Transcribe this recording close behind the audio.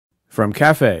From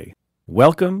Cafe,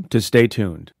 welcome to Stay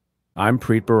Tuned. I'm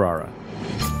Preet Bharara.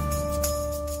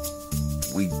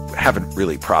 We haven't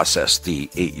really processed the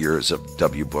 8 years of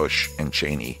W. Bush and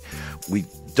Cheney. We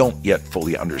don't yet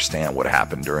fully understand what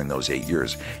happened during those 8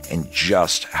 years and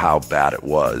just how bad it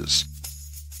was.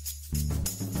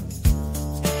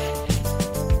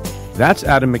 That's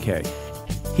Adam McKay.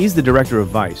 He's the director of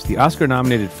Vice, the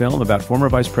Oscar-nominated film about former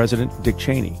Vice President Dick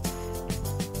Cheney.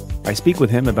 I speak with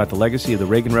him about the legacy of the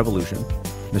Reagan Revolution,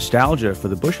 nostalgia for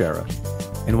the Bush era,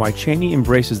 and why Cheney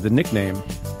embraces the nickname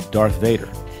Darth Vader.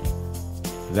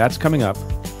 That's coming up.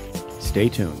 Stay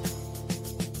tuned.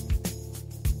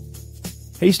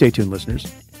 Hey, Stay Tuned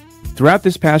listeners. Throughout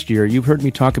this past year, you've heard me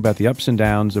talk about the ups and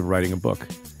downs of writing a book.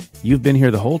 You've been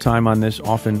here the whole time on this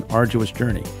often arduous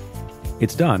journey.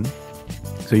 It's done,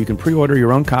 so you can pre-order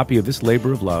your own copy of this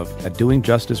labor of love at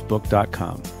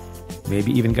doingjusticebook.com.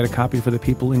 Maybe even get a copy for the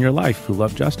people in your life who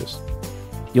love justice.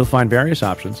 You'll find various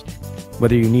options,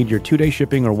 whether you need your 2-day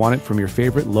shipping or want it from your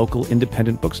favorite local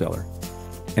independent bookseller.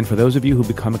 And for those of you who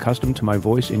become accustomed to my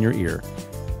voice in your ear,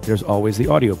 there's always the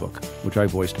audiobook, which I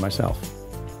voiced myself.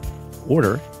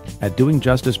 Order at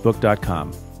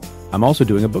doingjusticebook.com. I'm also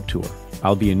doing a book tour.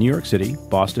 I'll be in New York City,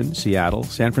 Boston, Seattle,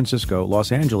 San Francisco,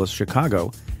 Los Angeles,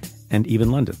 Chicago, and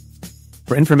even London.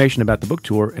 For information about the book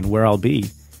tour and where I'll be,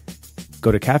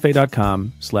 go to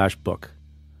cafe.com/book.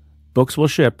 Books will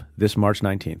ship this March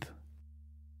 19th.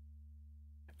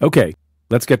 Okay,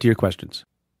 let's get to your questions.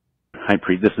 Hi,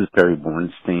 Preet. This is Perry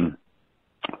Bornstein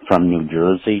from New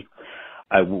Jersey.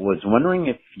 I was wondering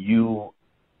if you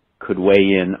could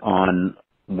weigh in on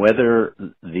whether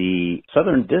the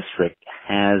Southern District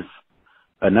has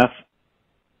enough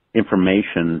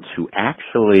information to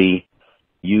actually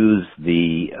use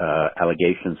the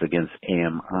allegations against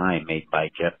AMI made by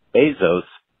Jeff Bezos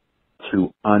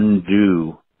to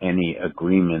undo any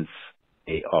agreements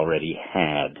they already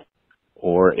had,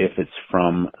 or if it's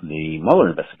from the Mueller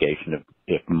investigation,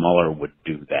 if Mueller would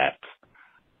do that.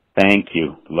 Thank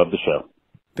you. Love the show.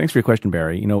 Thanks for your question,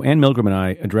 Barry. You know, Ann Milgram and I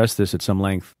addressed this at some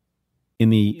length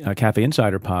in the Cafe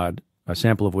Insider pod, a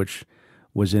sample of which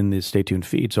was in the Stay Tuned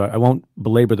feed, so I won't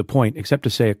belabor the point, except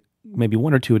to say maybe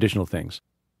one or two additional things.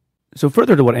 So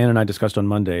further to what Ann and I discussed on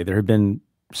Monday, there have been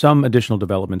some additional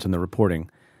developments in the reporting,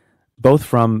 both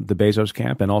from the Bezos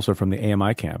camp and also from the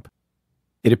AMI camp.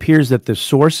 It appears that the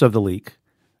source of the leak,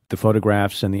 the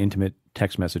photographs and the intimate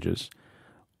text messages,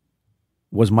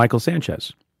 was Michael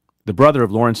Sanchez, the brother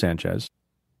of Lauren Sanchez,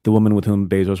 the woman with whom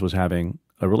Bezos was having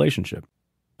a relationship.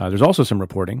 There's also some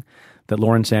reporting that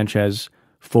Lauren Sanchez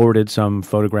forwarded some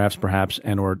photographs, perhaps,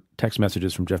 and or text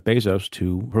messages from Jeff Bezos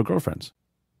to her girlfriends.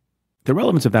 The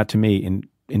relevance of that to me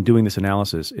in doing this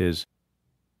analysis is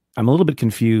I'm a little bit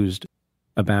confused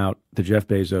about the Jeff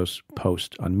Bezos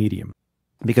post on Medium.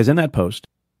 Because in that post,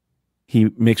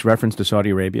 he makes reference to Saudi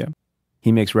Arabia.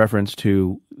 He makes reference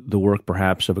to the work,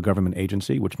 perhaps, of a government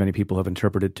agency, which many people have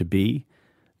interpreted to be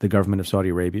the government of Saudi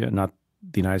Arabia, not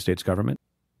the United States government.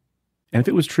 And if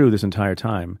it was true this entire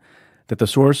time, that the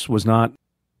source was not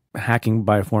hacking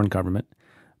by a foreign government,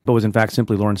 but was in fact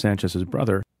simply Lauren Sanchez's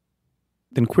brother,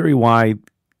 then query why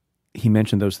he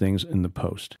mentioned those things in the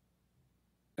post.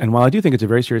 And while I do think it's a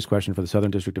very serious question for the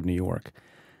Southern District of New York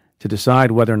to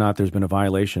decide whether or not there's been a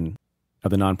violation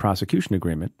of the non-prosecution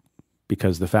agreement,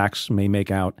 because the facts may make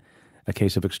out a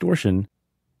case of extortion,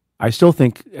 I still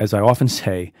think, as I often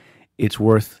say, it's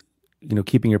worth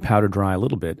keeping your powder dry a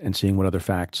little bit and seeing what other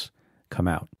facts come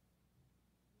out.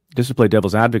 Just to play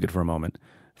devil's advocate for a moment,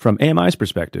 from AMI's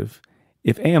perspective,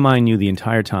 if AMI knew the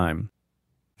entire time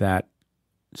that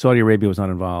Saudi Arabia was not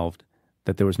involved,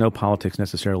 that there was no politics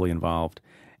necessarily involved,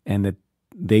 and that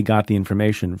they got the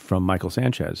information from Michael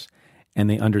Sanchez, and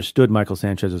they understood Michael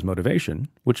Sanchez's motivation,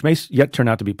 which may yet turn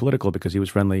out to be political because he was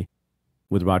friendly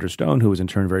with Roger Stone, who was in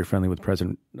turn very friendly with the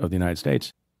President of the United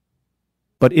States.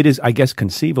 But it is, I guess,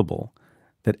 conceivable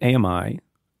that AMI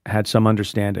had some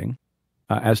understanding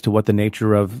as to what the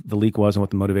nature of the leak was and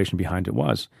what the motivation behind it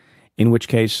was, in which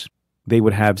case they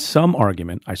would have some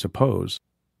argument, I suppose,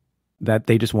 that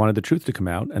they just wanted the truth to come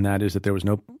out, and that is that there was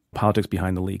no politics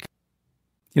behind the leak.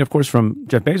 Of course, from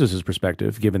Jeff Bezos'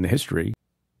 perspective, given the history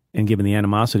and given the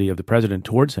animosity of the president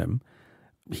towards him,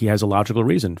 he has a logical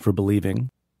reason for believing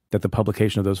that the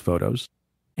publication of those photos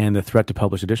and the threat to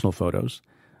publish additional photos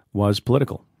was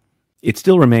political. It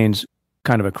still remains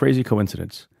kind of a crazy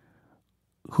coincidence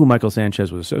who Michael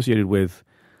Sanchez was associated with,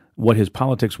 what his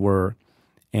politics were,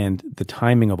 and the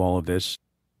timing of all of this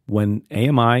when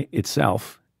AMI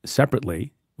itself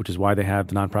separately, which is why they have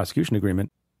the non-prosecution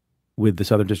agreement with the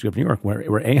Southern District of New York,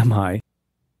 where AMI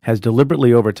has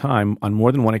deliberately over time, on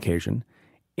more than one occasion,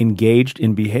 engaged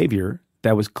in behavior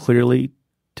that was clearly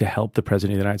to help the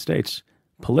President of the United States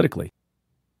politically.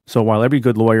 So while every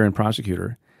good lawyer and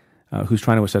prosecutor who's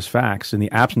trying to assess facts in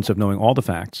the absence of knowing all the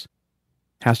facts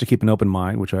has to keep an open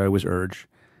mind, which I always urge,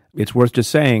 it's worth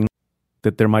just saying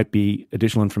that there might be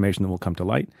additional information that will come to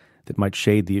light that might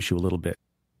shade the issue a little bit.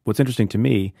 What's interesting to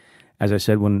me, as I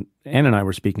said when Ann and I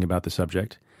were speaking about the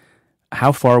subject,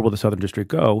 how far will the Southern District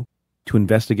go to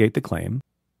investigate the claim?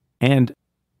 And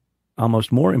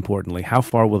almost more importantly, how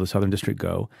far will the Southern District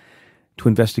go to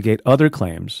investigate other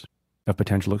claims of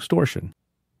potential extortion?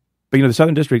 But, the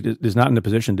Southern District is not in a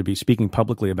position to be speaking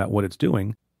publicly about what it's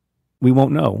doing. We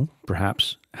won't know,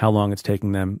 perhaps, how long it's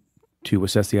taking them to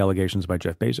assess the allegations by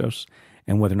Jeff Bezos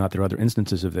and whether or not there are other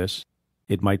instances of this.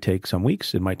 It might take some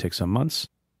weeks. It might take some months.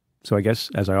 So I guess,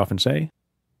 as I often say,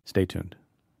 stay tuned.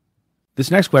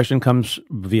 This next question comes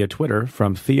via Twitter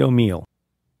from Theo Meal.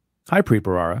 Hi, Preet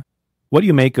Bharara. What do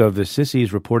you make of the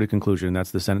Sissi's reported conclusion,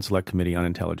 that's the Senate Select Committee on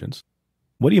Intelligence?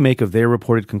 What do you make of their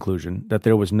reported conclusion that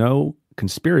there was no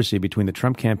conspiracy between the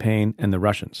Trump campaign and the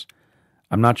Russians?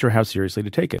 I'm not sure how seriously to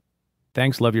take it.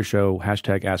 Thanks, love your show,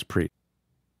 #AskPreet.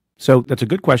 So that's a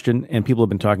good question, and people have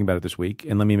been talking about it this week,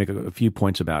 and let me make a few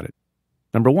points about it.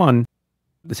 Number one,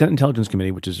 the Senate Intelligence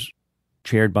Committee, which is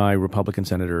chaired by Republican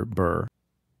Senator Burr,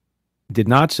 did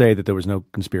not say that there was no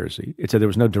conspiracy. It said there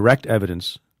was no direct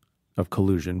evidence of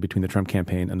collusion between the Trump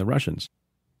campaign and the Russians.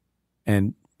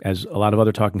 And as a lot of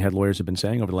other talking head lawyers have been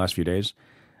saying over the last few days,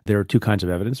 there are two kinds of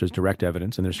evidence. There's direct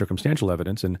evidence and there's circumstantial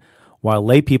evidence. And while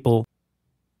lay people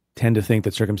tend to think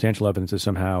that circumstantial evidence is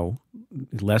somehow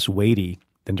less weighty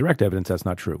than direct evidence, that's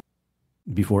not true.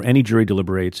 Before any jury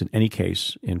deliberates in any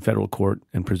case in federal court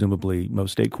and presumably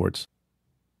most state courts,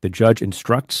 the judge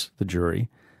instructs the jury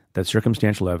that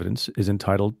circumstantial evidence is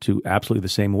entitled to absolutely the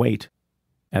same weight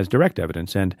as direct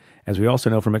evidence. And as we also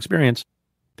know from experience,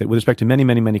 that with respect to many,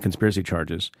 many, many conspiracy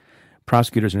charges,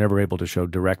 prosecutors are never able to show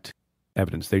direct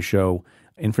evidence. They show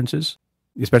inferences,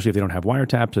 especially if they don't have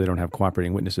wiretaps or they don't have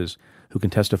cooperating witnesses who can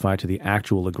testify to the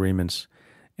actual agreements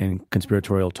and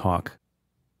conspiratorial talk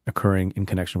occurring in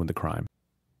connection with the crime.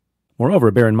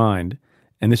 Moreover, bear in mind,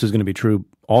 and this is going to be true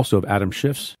also of Adam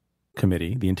Schiff's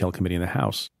committee, the Intel Committee in the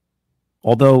House,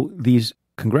 although these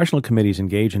congressional committees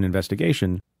engage in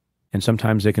investigation, and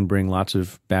sometimes they can bring lots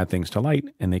of bad things to light,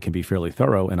 and they can be fairly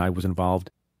thorough, and I was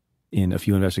involved in a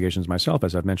few investigations myself,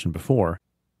 as I've mentioned before,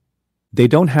 they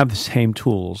don't have the same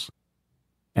tools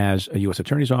as a U.S.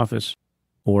 Attorney's Office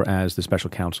or as the special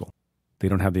counsel. They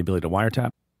don't have the ability to wiretap.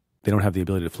 They don't have the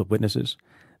ability to flip witnesses.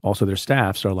 Also, their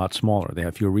staffs are a lot smaller. They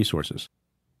have fewer resources.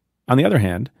 On the other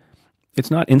hand,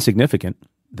 it's not insignificant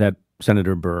that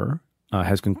Senator Burr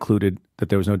has concluded that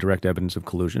there was no direct evidence of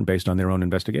collusion based on their own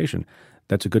investigation.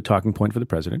 That's a good talking point for the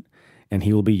president, and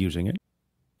he will be using it.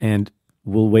 And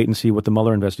we'll wait and see what the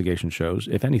Mueller investigation shows,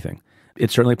 if anything.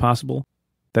 It's certainly possible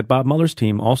that Bob Mueller's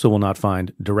team also will not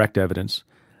find direct evidence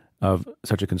of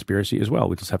such a conspiracy as well.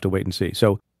 We just have to wait and see.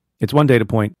 So it's one data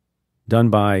point done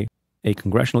by a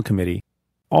congressional committee.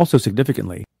 Also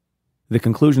significantly, the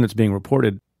conclusion that's being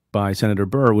reported by Senator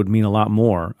Burr would mean a lot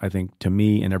more, I think, to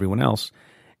me and everyone else,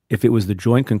 if it was the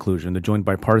joint conclusion, the joint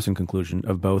bipartisan conclusion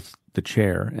of both the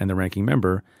chair and the ranking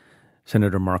member,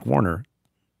 Senator Mark Warner,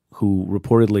 who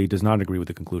reportedly does not agree with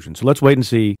the conclusion. So let's wait and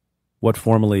see what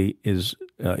formally is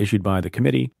issued by the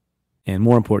committee, and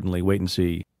more importantly, wait and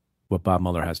see what Bob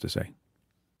Mueller has to say.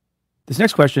 This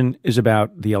next question is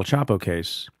about the El Chapo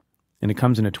case, and it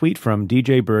comes in a tweet from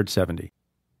DJ Bird 70.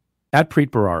 At Preet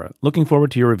Bharara, looking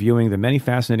forward to your reviewing the many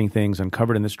fascinating things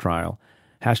uncovered in this trial,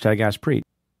 #AskPreet.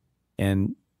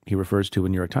 And he refers to a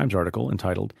New York Times article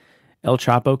entitled, El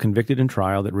Chapo Convicted in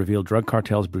Trial That Revealed Drug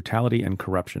Cartel's Brutality and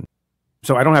Corruption.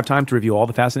 So I don't have time to review all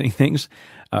the fascinating things.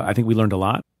 I think we learned a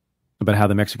lot about how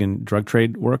the Mexican drug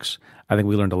trade works. I think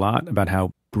we learned a lot about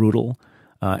how brutal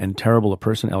and terrible a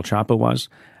person El Chapo was.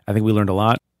 I think we learned a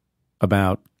lot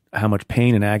about how much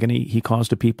pain and agony he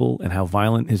caused to people and how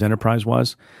violent his enterprise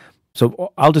was.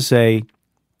 So I'll just say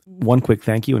one quick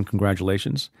thank you and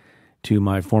congratulations to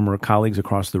my former colleagues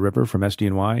across the river from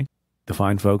SDNY, the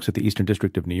fine folks at the Eastern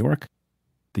District of New York,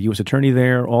 the U.S. Attorney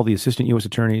there, all the assistant U.S.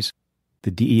 attorneys,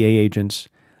 the DEA agents,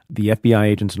 the FBI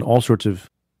agents, and all sorts of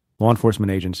law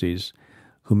enforcement agencies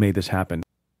who made this happen.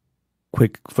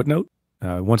 Quick footnote,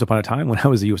 once upon a time when I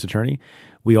was the U.S. Attorney,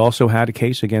 we also had a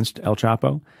case against El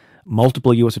Chapo.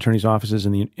 Multiple U.S. Attorney's offices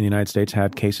in the United States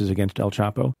had cases against El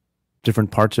Chapo.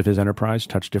 Different parts of his enterprise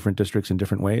touched different districts in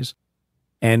different ways.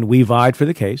 And we vied for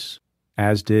the case,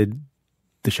 as did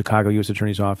the Chicago U.S.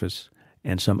 Attorney's Office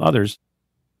and some others.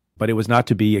 But it was not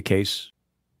to be a case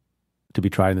to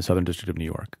be tried in the Southern District of New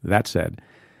York. That said,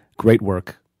 great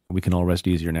work. We can all rest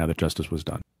easier now that justice was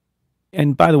done.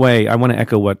 And by the way, I want to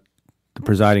echo what the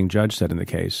presiding judge said in the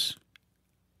case,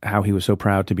 how he was so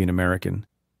proud to be an American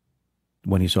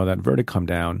when he saw that verdict come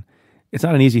down. It's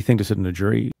not an easy thing to sit in a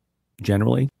jury,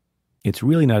 generally. It's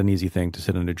really not an easy thing to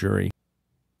sit in a jury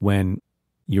when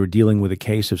you're dealing with a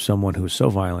case of someone who is so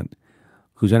violent,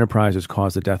 whose enterprise has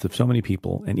caused the death of so many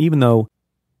people. And even though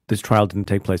this trial didn't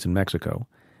take place in Mexico,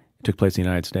 it took place in the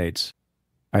United States,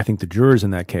 I think the jurors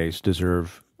in that case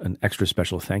deserve an extra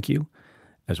special thank you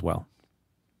as well.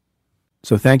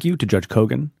 So thank you to Judge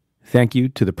Kogan, thank you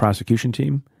to the prosecution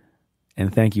team,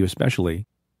 and thank you especially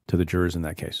to the jurors in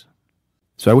that case.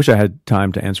 So I wish I had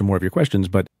time to answer more of your questions,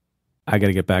 but I got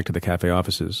to get back to the cafe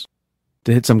offices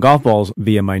to hit some golf balls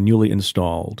via my newly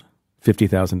installed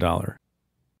 $50,000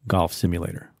 golf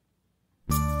simulator.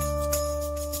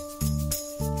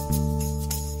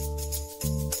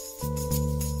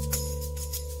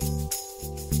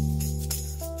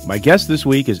 My guest this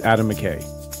week is Adam McKay.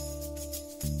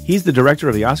 He's the director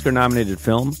of the Oscar-nominated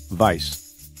film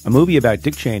Vice, a movie about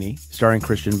Dick Cheney starring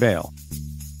Christian Bale.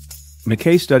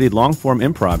 McKay studied long-form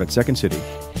improv at Second City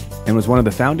and was one of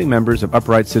the founding members of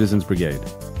Upright Citizens Brigade.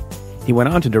 He went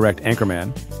on to direct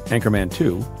Anchorman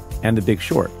II, and The Big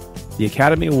Short, the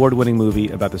Academy Award-winning movie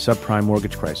about the subprime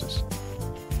mortgage crisis.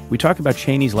 We talk about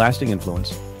Cheney's lasting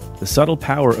influence, the subtle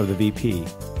power of the VP,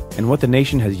 and what the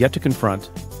nation has yet to confront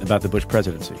about the Bush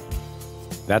presidency.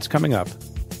 That's coming up.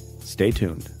 Stay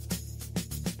tuned.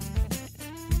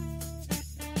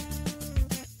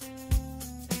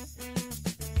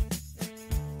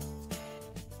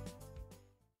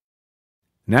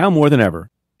 Now more than ever,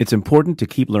 it's important to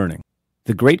keep learning.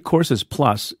 The Great Courses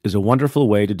Plus is a wonderful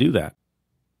way to do that.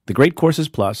 The Great Courses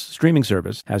Plus streaming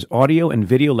service has audio and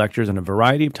video lectures on a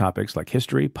variety of topics like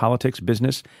history, politics,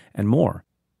 business, and more.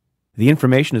 The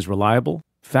information is reliable,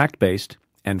 fact-based,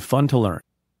 and fun to learn.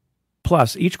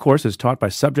 Plus, each course is taught by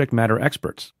subject matter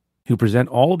experts who present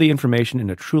all of the information in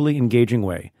a truly engaging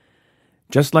way.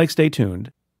 Just like Stay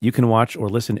Tuned, you can watch or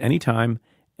listen anytime,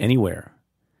 anywhere.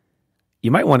 You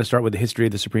might want to start with the history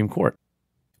of the Supreme Court.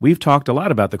 We've talked a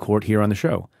lot about the court here on the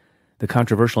show. The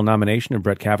controversial nomination of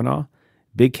Brett Kavanaugh,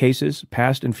 big cases,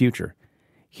 past and future.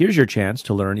 Here's your chance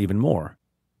to learn even more.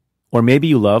 Or maybe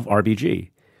you love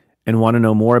RBG and want to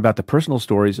know more about the personal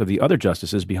stories of the other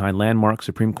justices behind landmark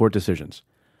Supreme Court decisions.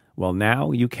 Well,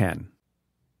 now you can.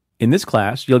 In this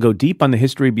class, you'll go deep on the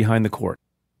history behind the court,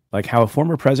 like how a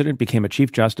former president became a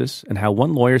chief justice and how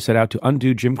one lawyer set out to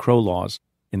undo Jim Crow laws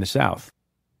in the South.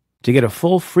 To get a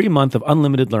full free month of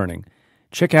unlimited learning,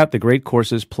 check out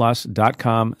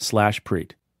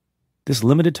thegreatcoursesplus.com/Preet. This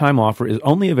limited time offer is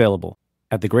only available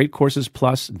at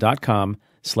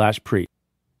thegreatcoursesplus.com/Preet.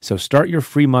 So start your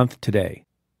free month today.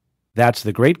 That's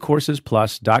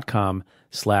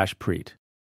thegreatcoursesplus.com/Preet.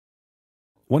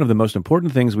 One of the most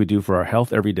important things we do for our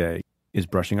health every day is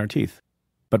brushing our teeth.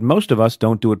 But most of us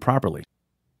don't do it properly.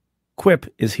 Quip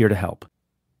is here to help.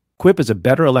 Quip is a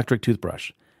better electric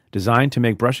toothbrush designed to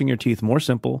make brushing your teeth more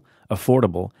simple,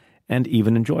 affordable, and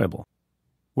even enjoyable.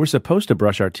 We're supposed to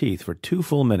brush our teeth for 2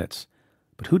 full minutes,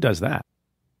 but who does that?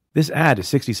 This ad is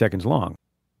 60 seconds long,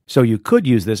 so you could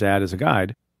use this ad as a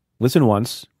guide. Listen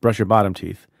once, brush your bottom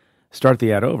teeth, start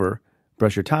the ad over,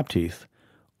 brush your top teeth,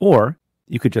 or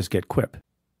you could just get Quip.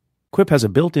 Quip has a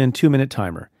built-in 2-minute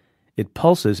timer. It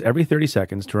pulses every 30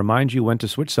 seconds to remind you when to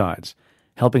switch sides,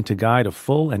 helping to guide a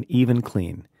full and even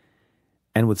clean.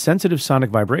 And with sensitive sonic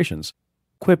vibrations,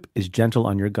 Quip is gentle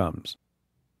on your gums.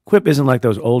 Quip isn't like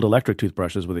those old electric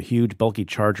toothbrushes with a huge, bulky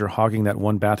charger hogging that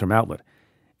one bathroom outlet.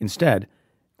 Instead,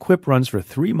 Quip runs for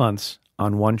 3 months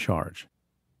on one charge.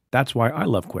 That's why I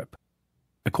love Quip.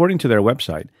 According to their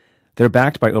website, they're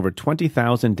backed by over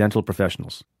 20,000 dental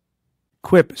professionals.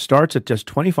 Quip starts at just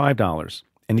 $25,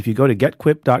 and if you go to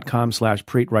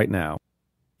getquip.com/Preet right now,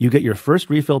 you get your first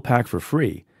refill pack for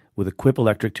free with a Quip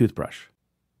electric toothbrush.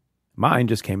 Mine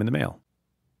just came in the mail.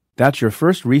 That's your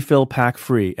first refill pack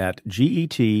free at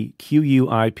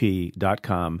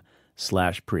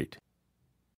getquip.com/Preet.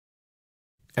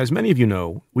 As many of you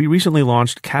know, we recently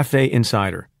launched Cafe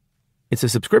Insider. It's a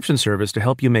subscription service to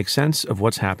help you make sense of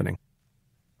what's happening.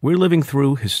 We're living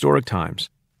through historic times,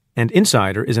 and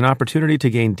Insider is an opportunity to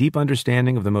gain deep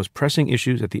understanding of the most pressing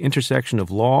issues at the intersection of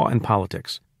law and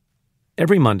politics.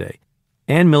 Every Monday,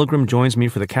 Ann Milgram joins me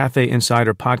for the Cafe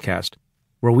Insider podcast,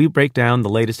 where we break down the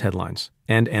latest headlines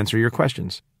and answer your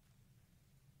questions.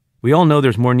 We all know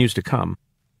there's more news to come: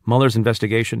 Mueller's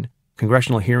investigation,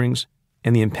 congressional hearings,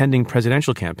 and the impending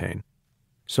presidential campaign.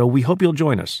 So we hope you'll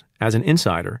join us as an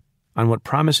insider on what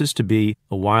promises to be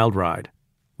a wild ride.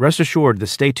 Rest assured, the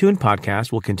Stay Tuned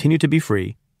podcast will continue to be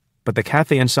free, but the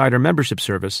Cafe Insider membership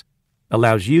service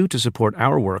allows you to support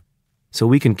our work so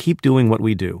we can keep doing what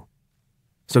we do.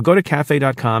 So go to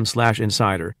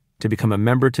cafe.com/insider to become a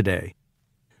member today.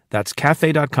 That's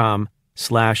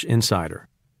cafe.com/insider.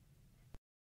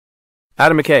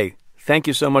 Adam McKay, thank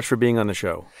you so much for being on the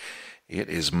show. It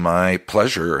is my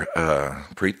pleasure.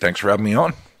 Preet, thanks for having me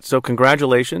on. So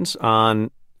congratulations on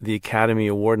the Academy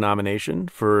Award nomination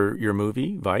for your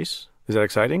movie, Vice. Is that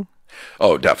exciting?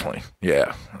 Oh, definitely.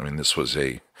 Yeah. I mean, this was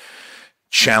a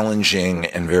challenging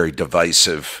and very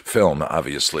divisive film,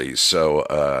 obviously.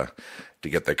 So to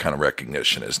get that kind of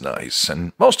recognition is nice.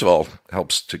 And most of all,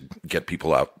 helps to get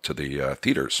people out to the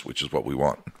theaters, which is what we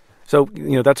want. So,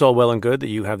 that's all well and good that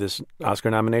you have this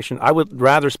Oscar nomination. I would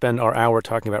rather spend our hour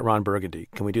talking about Ron Burgundy.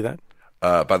 Can we do that?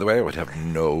 By the way, I would have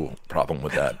no problem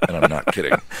with that, and I'm not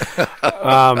kidding.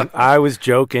 I was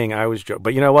joking.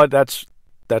 But you know what? That's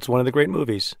one of the great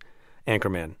movies,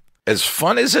 Anchorman. As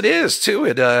fun as it is, too,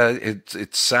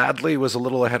 it sadly was a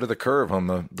little ahead of the curve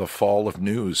on the fall of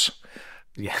news.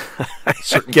 Yeah,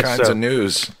 certain kinds of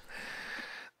news.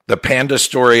 The Panda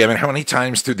story. I mean, how many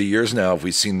times through the years now have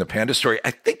we seen the Panda story?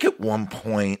 I think at one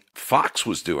point Fox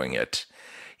was doing it.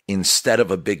 Instead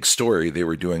of a big story, they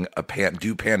were doing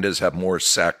do pandas have more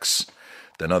sex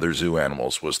than other zoo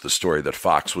animals, was the story that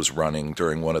Fox was running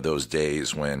during one of those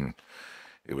days when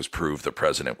it was proved the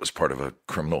president was part of a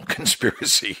criminal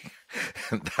conspiracy.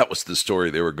 And that was the story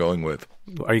they were going with.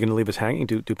 Are you going to leave us hanging?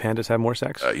 Do pandas have more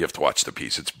sex? You have to watch the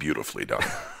piece. It's beautifully done.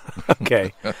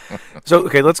 Okay. So,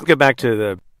 let's get back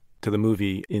to the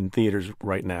movie in theaters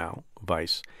right now,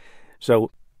 Vice.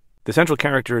 So the central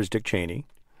character is Dick Cheney.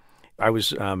 I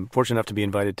was fortunate enough to be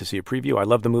invited to see a preview. I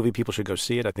love the movie. People should go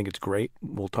see it. I think it's great.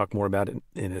 We'll talk more about it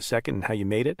in a second and how you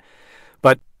made it.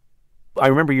 But I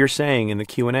remember you're saying in the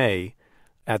Q&A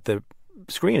at the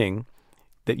screening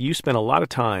that you spent a lot of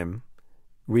time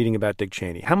reading about Dick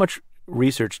Cheney. How much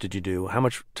research did you do? How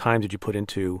much time did you put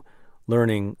into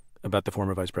learning about the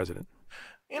former vice president?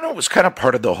 It was kind of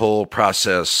part of the whole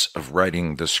process of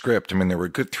writing the script. I mean, there were a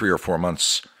good 3 or 4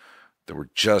 months that were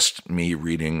just me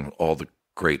reading all the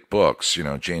great books,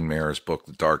 Jane Mayer's book,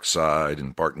 The Dark Side,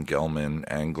 and Barton Gellman,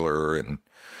 Angler, and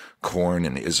Korn,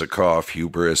 and Isikoff,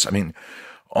 Hubris. I mean,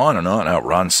 on and on.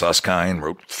 Ron Suskind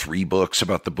wrote 3 books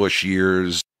about the Bush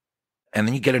years. And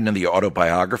then you get into the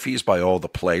autobiographies by all the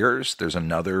players. There's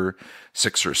another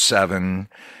 6 or 7.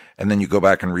 And then you go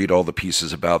back and read all the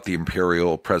pieces about the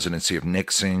imperial presidency of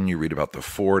Nixon. You read about the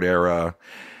Ford era.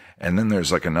 And then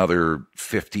there's like another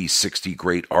 50, 60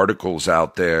 great articles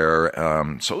out there.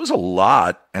 So it was a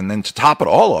lot. And then to top it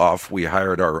all off, we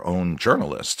hired our own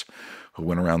journalist who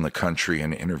went around the country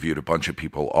and interviewed a bunch of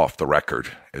people off the record.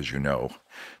 As you know,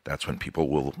 that's when people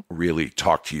will really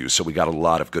talk to you. So we got a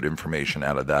lot of good information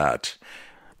out of that.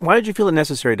 Why did you feel it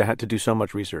necessary to have to do so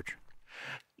much research?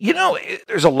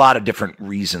 There's a lot of different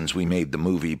reasons we made the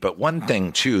movie, but one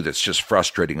thing, too, that's just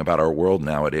frustrating about our world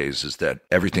nowadays is that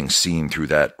everything's seen through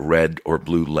that red or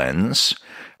blue lens,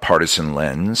 partisan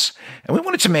lens, and we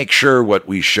wanted to make sure what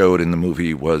we showed in the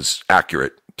movie was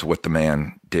accurate to what the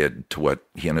man did, to what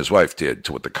he and his wife did,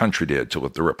 to what the country did, to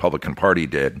what the Republican Party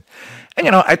did. And,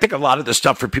 I think a lot of the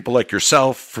stuff for people like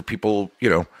yourself, for people,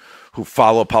 who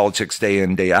follow politics day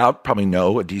in, day out, probably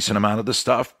know a decent amount of the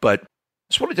stuff, but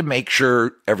just wanted to make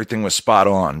sure everything was spot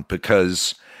on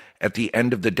because at the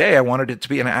end of the day, I wanted it to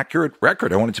be an accurate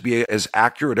record. I wanted it to be as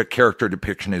accurate a character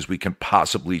depiction as we can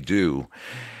possibly do.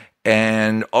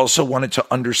 And also wanted to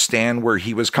understand where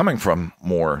he was coming from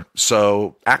more.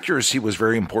 So accuracy was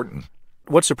very important.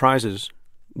 What surprises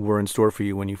were in store for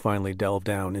you when you finally delved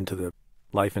down into the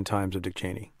life and times of Dick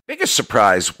Cheney? Biggest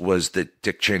surprise was that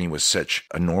Dick Cheney was such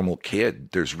a normal kid.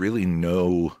 There's really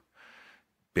no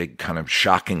big kind of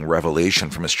shocking revelation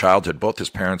from his childhood. Both his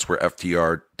parents were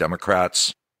FDR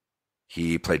Democrats.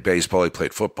 He played baseball, he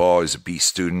played football, he's a B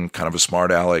student, kind of a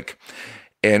smart aleck.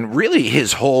 And really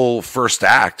his whole first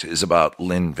act is about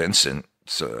Lynn Vincent,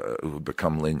 who would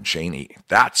become Lynn Cheney.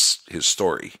 That's his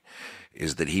story,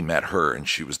 is that he met her and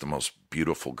she was the most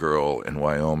beautiful girl in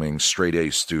Wyoming, straight A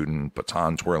student,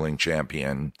 baton twirling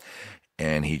champion.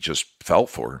 And he just fell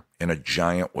for her in a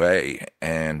giant way.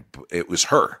 And it was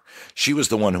her. She was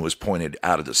the one who was pointed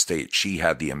out of the state. She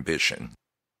had the ambition.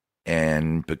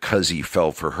 And because he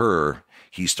fell for her,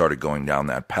 he started going down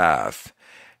that path.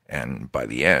 And by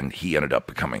the end, he ended up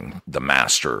becoming the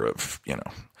master of,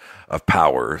 of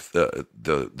power,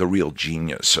 the real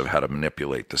genius of how to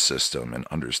manipulate the system and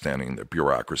understanding the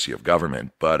bureaucracy of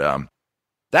government. But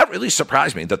that really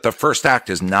surprised me that the first act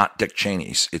is not Dick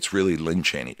Cheney's. It's really Lynn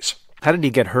Cheney's. How did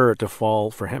he get her to fall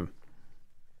for him?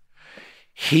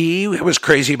 He was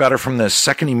crazy about her from the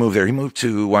second he moved there. He moved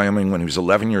to Wyoming when he was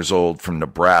 11 years old from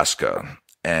Nebraska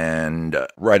and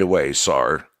right away saw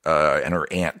her and her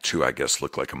aunt, too, I guess,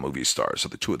 looked like a movie star. So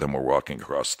the two of them were walking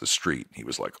across the street. He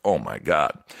was like, oh, my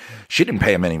God. She didn't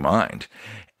pay him any mind.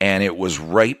 And it was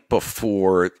right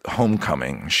before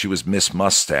homecoming. She was Miss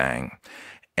Mustang,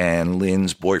 and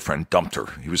Lynn's boyfriend dumped her.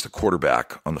 He was the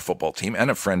quarterback on the football team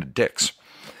and a friend of Dick's.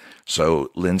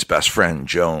 So Lynn's best friend,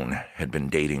 Joan, had been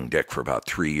dating Dick for about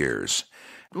 3 years.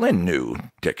 Lynn knew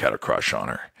Dick had a crush on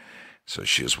her. So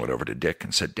she just went over to Dick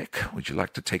and said, Dick, would you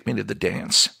like to take me to the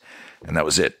dance? And that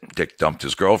was it. Dick dumped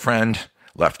his girlfriend,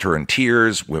 left her in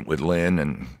tears, went with Lynn,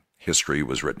 and history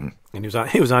was written. And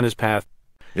he was on his path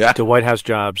to White House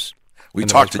jobs. We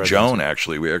talked to Joan,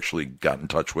 actually. We actually got in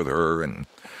touch with her and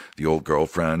the old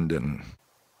girlfriend. And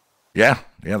that's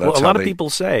well, a lot of people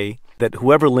say that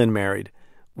whoever Lynn married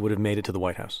would have made it to the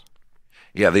White House.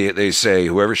 Yeah, they say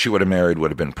whoever she would have married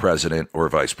would have been president or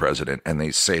vice president, and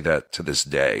they say that to this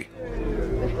day.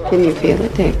 Can you feel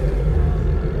it, Dick?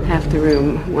 Half the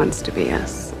room wants to be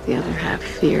us, the other half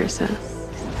fears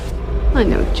us. I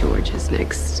know George is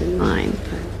next in line,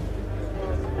 but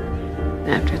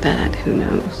after that, who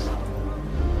knows?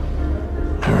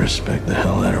 I respect the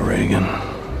hell out of Reagan,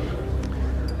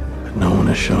 but no one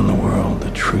has shown the world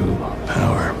the true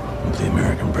power of the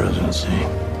American presidency.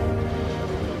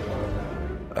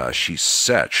 She's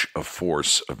such a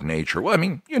force of nature. Well, I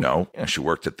mean, she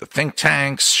worked at the think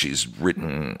tanks. She's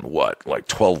written,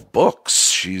 12 books.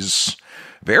 She's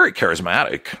very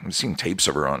charismatic. I've seen tapes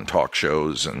of her on talk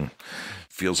shows and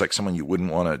feels like someone you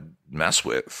wouldn't want to mess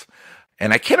with.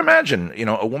 And I can't imagine,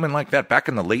 a woman like that back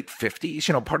in the late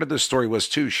 50s. Part of the story was,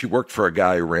 too, she worked for a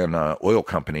guy who ran an oil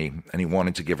company, and he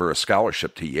wanted to give her a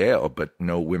scholarship to Yale, but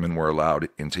no women were allowed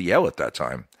into Yale at that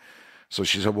time. So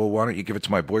she said, well, why don't you give it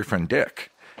to my boyfriend, Dick?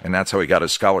 And that's how he got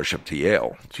his scholarship to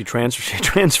Yale. She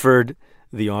transferred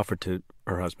the offer to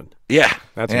her husband. Yeah.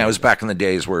 It was back in the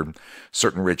days where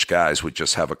certain rich guys would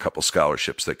just have a couple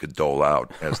scholarships they could dole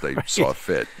out as they saw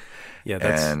fit. Yeah,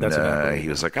 that's he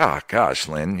was like, gosh,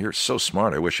 Lynn, you're so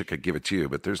smart. I wish I could give it to you,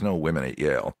 but there's no women at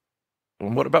Yale.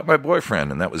 Well, what about my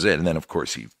boyfriend? And that was it. And then, of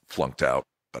course, he flunked out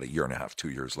about 1.5 years, 2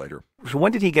 years later. So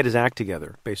when did he get his act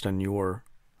together, based on your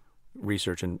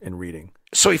research and reading?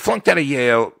 So he flunked out of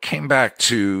Yale, came back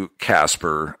to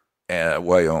Casper,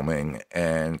 Wyoming,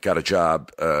 and got a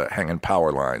job hanging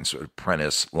power lines,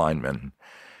 apprentice lineman.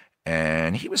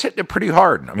 And he was hitting it pretty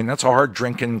hard. I mean, that's a hard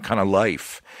drinking kind of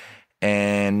life.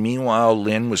 And meanwhile,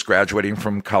 Lynn was graduating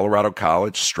from Colorado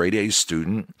College, straight A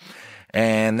student.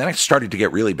 And then it started to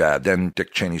get really bad. Then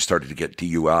Dick Cheney started to get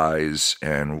DUIs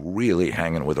and really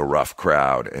hanging with a rough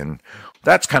crowd. And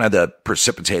that's kind of the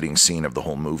precipitating scene of the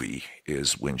whole movie,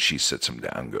 is when she sits him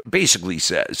down, basically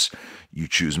says, you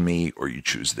choose me or you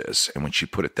choose this. And when she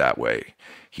put it that way,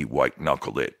 he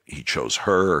white-knuckled it. He chose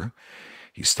her.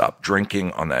 He stopped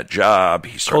drinking on that job.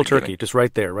 He started cold turkey, just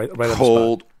right there, right on the spot.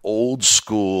 Cold, old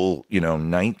school,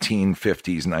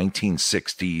 1950s,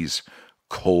 1960s,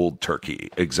 cold turkey.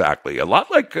 Exactly. A lot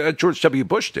like George W.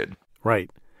 Bush did. Right.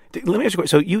 Let me ask you,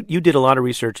 so you did a lot of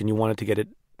research and you wanted to get it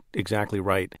exactly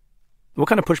right. What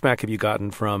kind of pushback have you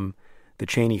gotten from the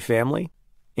Cheney family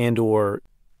and or,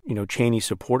 Cheney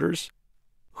supporters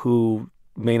who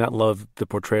may not love the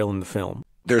portrayal in the film?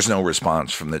 There's no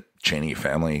response from the Cheney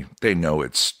family. They know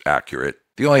it's accurate.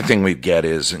 The only thing we get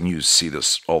is, and you see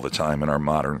this all the time in our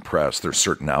modern press, there's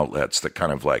certain outlets that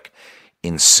kind of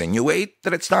insinuate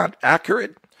that it's not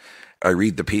accurate. I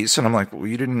read the piece and I'm like, well,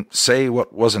 you didn't say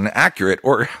what wasn't accurate.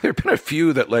 Or there have been a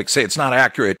few that say it's not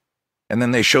accurate, and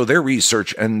then they show their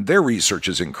research and their research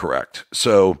is incorrect.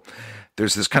 So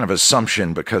there's this kind of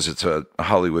assumption because it's a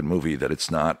Hollywood movie that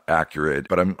it's not accurate.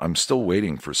 But I'm still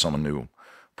waiting for someone to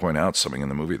point out something in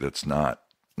the movie that's not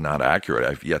accurate.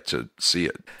 I've yet to see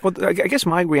it. Well, I guess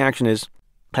my reaction is,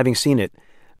 having seen it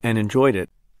and enjoyed it,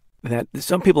 that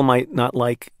some people might not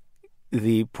like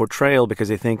the portrayal because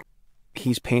they think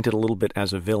he's painted a little bit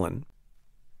as a villain,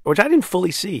 which I didn't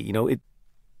fully see.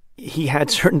 He had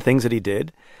certain things that he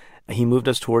did. He moved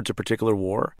us towards a particular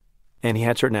war, and he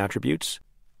had certain attributes.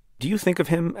 Do you think of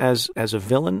him as a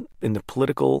villain in the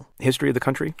political history of the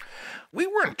country? We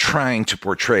weren't trying to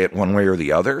portray it one way or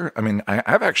the other. I mean,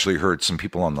 I've actually heard some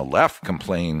people on the left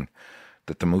complain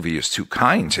that the movie is too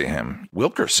kind to him.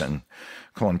 Wilkerson,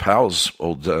 Colin Powell's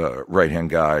old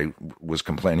right-hand guy, was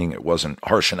complaining it wasn't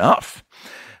harsh enough.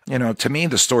 To me,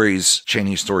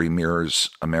 Cheney's story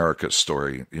mirrors America's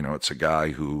story. It's a guy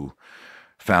who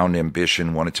found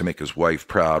ambition, wanted to make his wife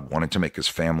proud, wanted to make his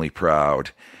family proud.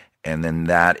 And then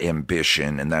that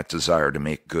ambition and that desire to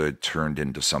make good turned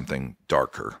into something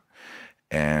darker.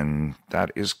 And that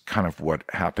is kind of what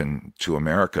happened to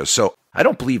America. So I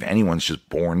don't believe anyone's just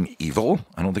born evil.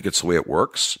 I don't think it's the way it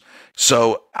works.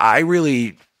 So I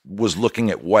really was looking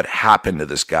at what happened to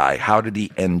this guy. How did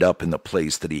he end up in the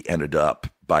place that he ended up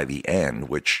by the end,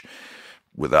 which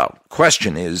without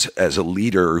question is as a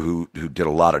leader who did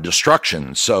a lot of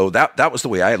destruction. So that was the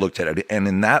way I looked at it. And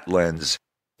in that lens,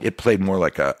 it played more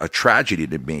like a tragedy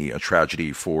to me, a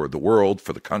tragedy for the world,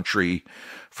 for the country,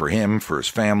 for him, for his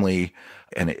family.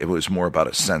 And it was more about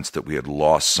a sense that we had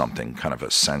lost something kind of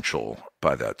essential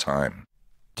by that time.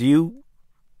 Do you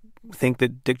think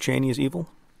that Dick Cheney is evil?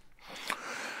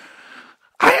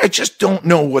 I just don't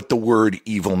know what the word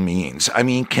evil means. I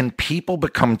mean, can people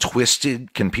become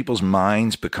twisted? Can people's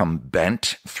minds become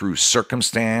bent through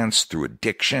circumstance, through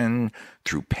addiction,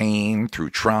 through pain, through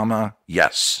trauma?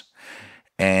 Yes.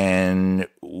 And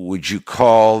would you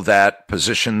call that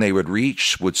position they would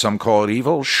reach? Would some call it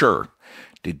evil? Sure.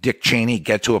 Did Dick Cheney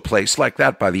get to a place like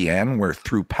that by the end where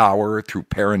through power, through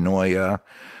paranoia,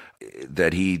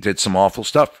 that he did some awful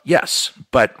stuff? Yes.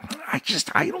 But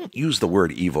I don't use the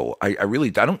word evil. I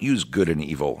don't use good and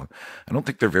evil. I don't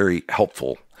think they're very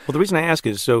helpful. Well, the reason I ask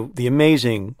is, so the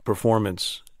amazing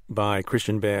performance by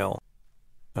Christian Bale,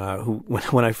 who,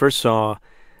 when I first saw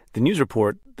the news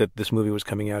report that this movie was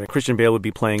coming out and Christian Bale would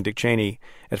be playing Dick Cheney,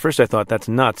 at first I thought, that's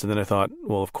nuts. And then I thought,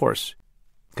 well, of course,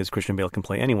 because Christian Bale can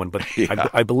play anyone. But yeah.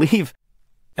 I believe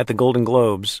at the Golden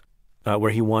Globes,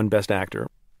 where he won Best Actor,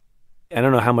 I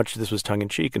don't know how much this was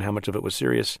tongue-in-cheek and how much of it was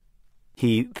serious,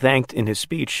 he thanked in his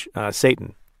speech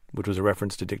Satan, which was a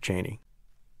reference to Dick Cheney.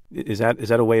 Is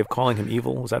that a way of calling him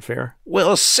evil? Was that fair?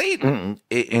 Well, Satan,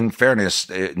 in fairness,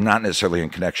 not necessarily in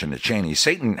connection to Cheney,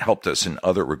 Satan helped us in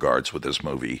other regards with this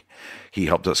movie. He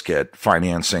helped us get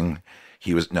financing.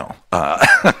 He was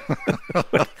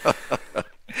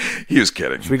he was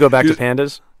kidding. Should we go back to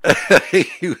pandas?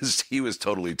 He was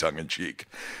totally tongue in cheek.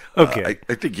 Okay.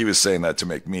 I think he was saying that to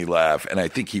make me laugh, and I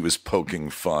think he was poking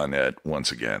fun at,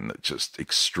 once again, just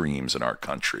extremes in our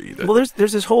country. Well,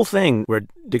 there's this whole thing where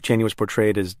Dick Cheney was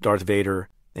portrayed as Darth Vader,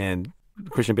 and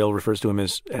Christian Bale refers to him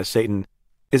as Satan.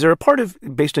 Is there a part of,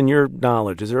 based on your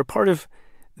knowledge, is there a part of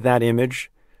that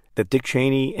image that Dick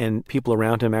Cheney and people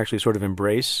around him actually sort of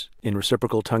embrace in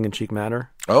reciprocal tongue-in-cheek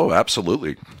manner? Oh,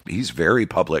 absolutely. He's very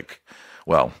public.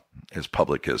 Well, as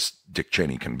public as Dick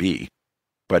Cheney can be.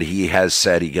 But he has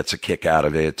said he gets a kick out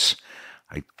of it.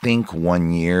 I think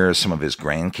one year some of his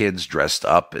grandkids dressed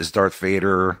up as Darth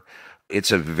Vader.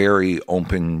 It's a very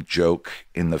open joke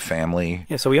in the family.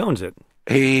 Yeah, so he owns it.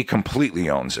 He completely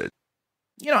owns it.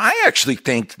 You know, I actually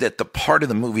think that the part of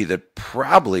the movie that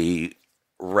probably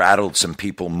rattled some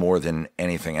people more than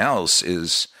anything else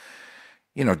is,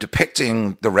 you know,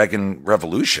 depicting the Reagan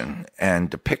Revolution and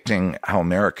depicting how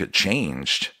America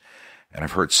changed. And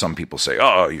I've heard some people say,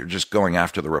 oh, you're just going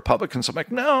after the Republicans. I'm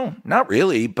like, no, not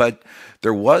really. But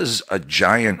there was a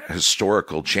giant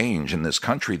historical change in this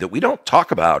country that we don't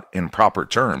talk about in proper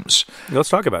terms. Let's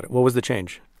talk about it. What was the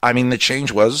change? I mean, the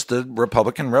change was the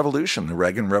Republican Revolution, the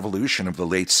Reagan Revolution of the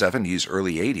late 70s,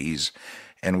 early 80s.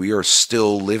 And we are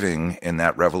still living in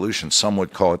that revolution. Some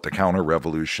would call it the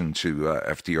counter-revolution to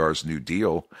FDR's New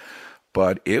Deal.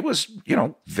 But it was, you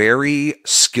know, very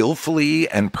skillfully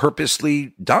and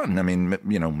purposely done. I mean,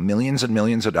 you know, millions and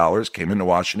millions of dollars came into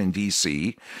Washington,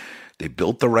 D.C. They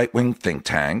built the right-wing think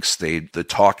tanks. The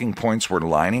talking points were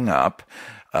lining up.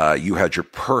 You had your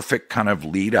perfect kind of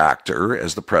lead actor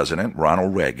as the president,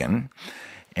 Ronald Reagan.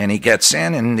 And he gets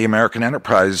in, and the American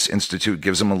Enterprise Institute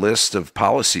gives him a list of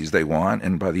policies they want.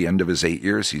 And by the end of his 8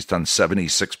 years, he's done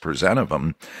 76% of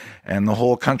them. And the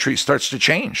whole country starts to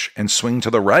change and swing to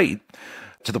the right,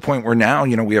 to the point where now,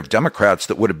 you know, we have Democrats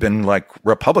that would have been like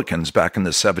Republicans back in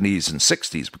the 70s and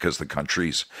 60s because the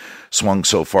country's swung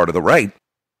so far to the right.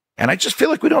 And I just feel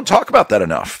like we don't talk about that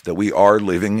enough, that we are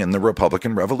living in the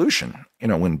Republican Revolution. You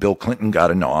know, when Bill Clinton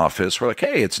got into office, we're like,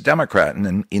 hey, it's a Democrat, and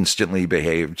then instantly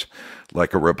behaved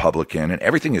like a Republican, and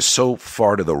everything is so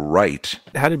far to the right.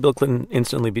 How did Bill Clinton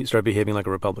instantly start behaving like a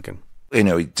Republican? You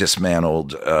know, he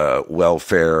dismantled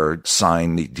welfare,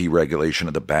 signed the deregulation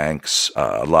of the banks.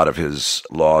 A lot of his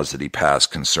laws that he passed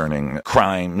concerning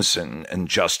crimes and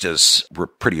justice were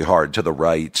pretty hard to the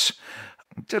right.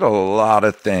 Did a lot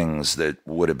of things that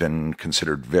would have been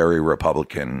considered very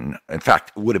Republican. In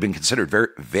fact, would have been considered very,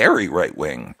 very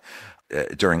right-wing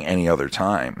during any other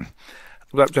time.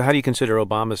 So how do you consider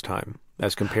Obama's time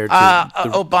as compared to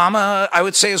Obama? I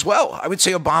would say as well. I would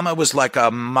say Obama was like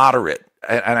a moderate.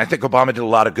 And I think Obama did a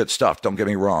lot of good stuff. Don't get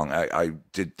me wrong. I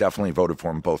did definitely voted for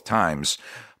him both times.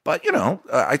 But, you know,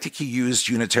 I think he used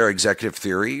unitary executive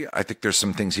theory. I think there's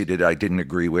some things he did I didn't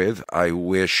agree with. I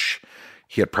wish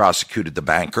he had prosecuted the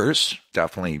bankers.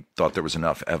 Definitely thought there was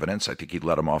enough evidence. I think he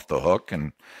let them off the hook.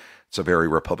 And It's a very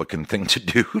Republican thing to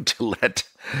do, to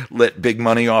let big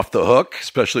money off the hook,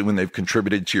 especially when they've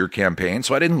contributed to your campaign.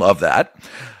 So I didn't love that.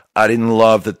 I didn't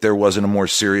love that there wasn't a more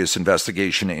serious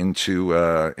investigation into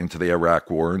the Iraq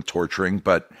war and torturing,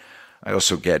 but I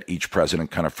also get each president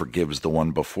kind of forgives the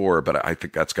one before, but I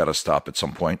think that's got to stop at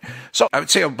some point. So I would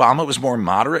say Obama was more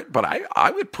moderate, but I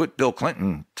would put Bill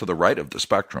Clinton to the right of the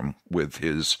spectrum with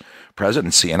his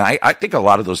presidency. And I think a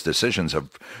lot of those decisions have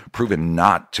proven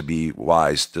not to be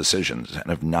wise decisions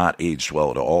and have not aged well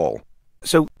at all.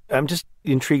 So I'm just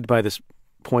intrigued by this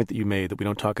point that you made that we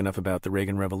don't talk enough about the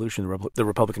Reagan Revolution, the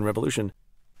Republican Revolution.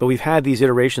 But we've had these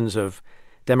iterations of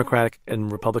Democratic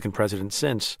and Republican presidents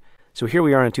since. So here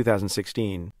we are in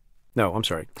 2016. No, I'm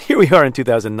sorry. Here we are in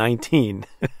 2019.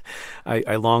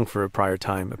 I long for a prior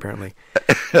time, apparently.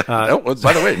 By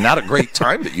the way, not a great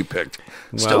time that you picked.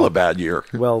 Still a bad year.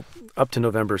 Well, up to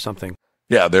November something.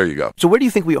 Yeah, there you go. So where do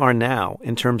you think we are now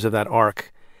in terms of that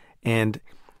arc and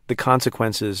the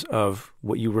consequences of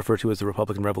what you refer to as the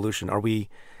Republican Revolution?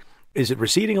 Is it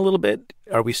receding a little bit?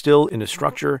 Are we still in a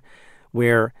structure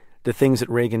where the things that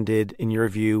Reagan did, in your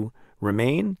view,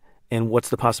 remain? And what's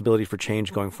the possibility for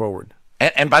change going forward?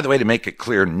 And by the way, to make it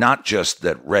clear, not just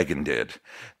that Reagan did.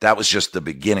 That was just the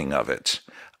beginning of it.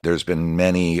 There's been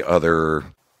many other,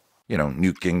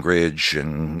 Newt Gingrich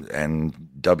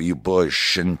and W.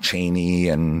 Bush and Cheney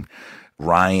and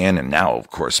Ryan, and now, of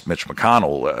course, Mitch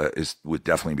McConnell would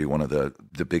definitely be one of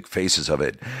the big faces of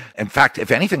it. In fact,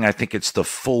 if anything, I think it's the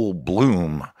full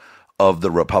bloom of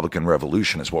the Republican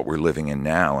Revolution is what we're living in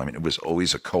now. I mean, it was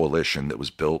always a coalition that was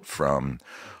built from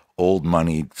old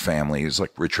moneyed families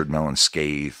like Richard Mellon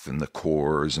Scaife and the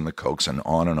Coors and the Kochs and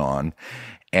on.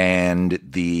 And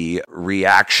the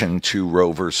reaction to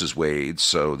Roe versus Wade,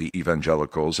 so the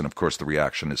evangelicals, and of course the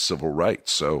reaction is civil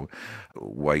rights. So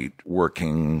white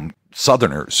working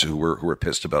Southerners who were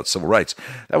pissed about civil rights.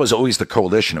 That was always the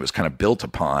coalition it was kind of built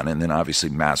upon. And then obviously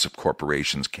massive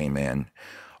corporations came in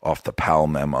off the Powell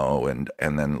memo, and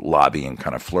then lobbying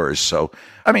kind of flourished. So,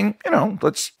 I mean,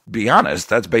 let's be honest,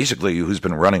 that's basically who's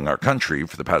been running our country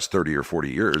for the past 30 or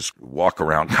 40 years. Walk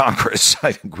around Congress.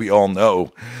 I think we all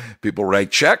know people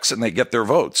write checks and they get their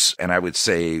votes. And I would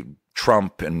say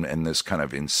Trump and this kind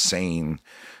of insane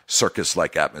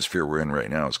circus-like atmosphere we're in right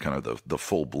now is kind of the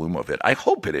full bloom of it. I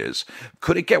hope it is.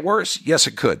 Could it get worse? Yes,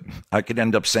 it could. I could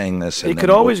end up saying this. It could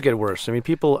always get worse. I mean,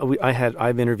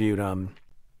 I've interviewed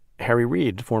Harry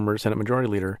Reid, former Senate Majority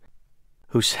Leader,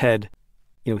 who said,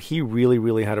 he really,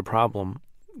 really had a problem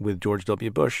with George W.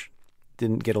 Bush,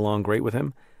 didn't get along great with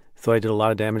him, thought he did a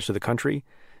lot of damage to the country,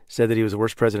 said that he was the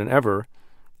worst president ever.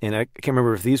 And I can't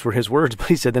remember if these were his words, but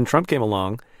he said then Trump came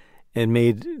along and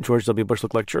made George W. Bush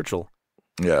look like Churchill.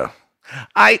 Yeah.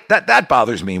 That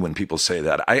bothers me when people say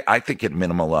that. I think it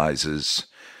minimalizes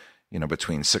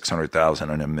between 600,000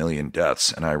 and 1 million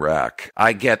deaths in Iraq.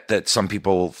 I get that some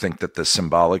people think that the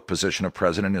symbolic position of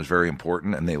president is very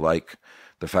important, and they like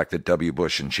the fact that W.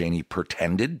 Bush and Cheney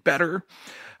pretended better.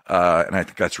 And I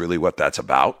think that's really what that's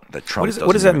about. That Trump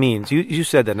what does that mean? You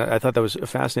said that, and I thought that was a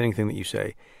fascinating thing that you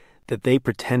say, that they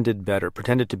pretended better.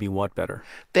 Pretended to be what better?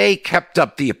 They kept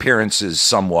up the appearances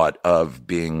somewhat of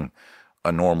being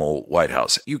a normal White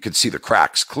House. You could see the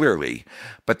cracks clearly,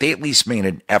 but they at least made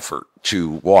an effort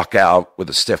to walk out with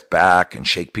a stiff back and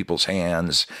shake people's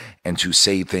hands and to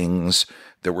say things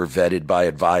that were vetted by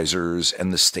advisors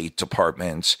and the State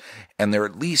Department. And there,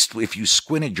 at least if you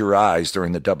squinted your eyes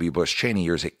during the W. Bush Cheney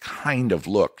years, it kind of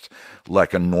looked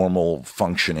like a normal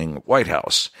functioning White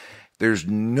House. There's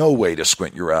no way to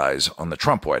squint your eyes on the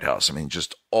Trump White House. I mean,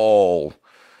 just all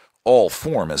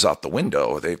form is out the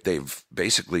window. They've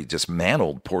basically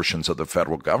dismantled portions of the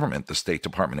federal government, the State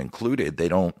Department included. They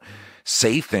don't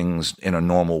say things in a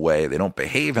normal way. They don't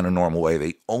behave in a normal way.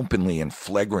 They openly and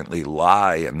flagrantly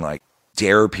lie and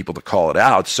dare people to call it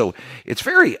out. So it's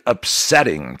very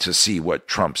upsetting to see what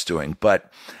Trump's doing.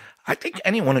 But I think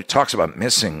anyone who talks about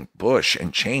missing Bush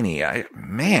and Cheney, that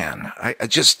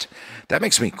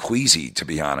makes me queasy, to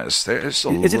be honest. There's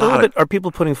are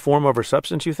people putting form over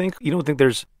substance, you think? You don't think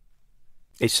there's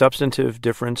a substantive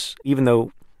difference, even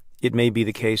though it may be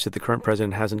the case that the current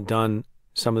president hasn't done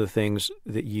some of the things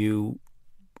that you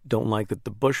don't like that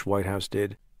the Bush White House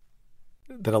did,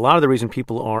 that a lot of the reason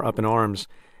people are up in arms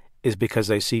is because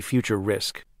they see future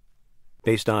risk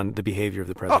based on the behavior of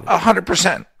the president?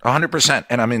 100%.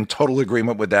 And I'm in total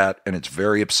agreement with that. And it's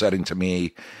very upsetting to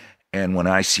me. And when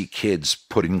I see kids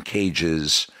put in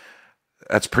cages,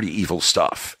 that's pretty evil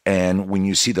stuff. And when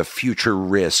you see the future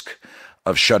risk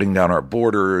of shutting down our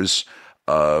borders,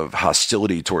 of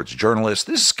hostility towards journalists.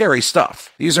 This is scary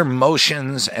stuff. These are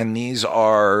motions, and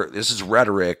this is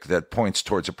rhetoric that points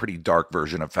towards a pretty dark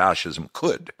version of fascism.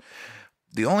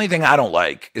 The only thing I don't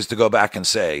like is to go back and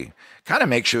say, kind of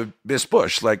makes you miss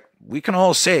Bush. Like, we can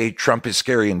all say Trump is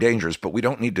scary and dangerous, but we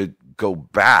don't need to go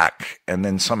back and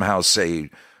then somehow say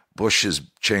Bush is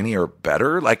Cheney or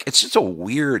better. Like, it's just a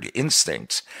weird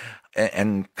instinct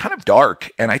and kind of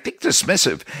dark and I think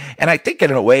dismissive. And I think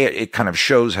in a way it kind of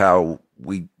shows how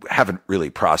we haven't really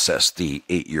processed the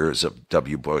 8 years of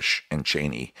W. Bush and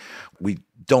Cheney. We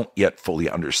don't yet fully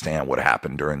understand what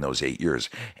happened during those 8 years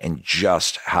and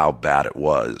just how bad it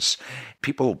was.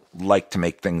 People like to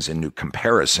make things into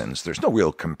comparisons. There's no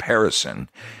real comparison.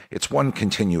 It's one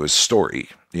continuous story,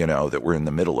 that we're in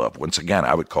the middle of. Once again,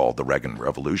 I would call the Reagan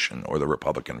Revolution or the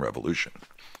Republican Revolution.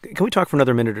 Can we talk for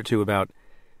another minute or two about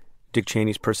Dick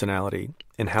Cheney's personality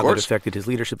and how that affected his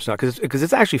leadership style? Because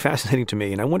it's actually fascinating to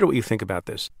me, and I wonder what you think about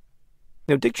this.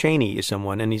 Dick Cheney is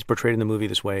someone, and he's portrayed in the movie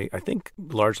this way, I think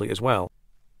largely as well.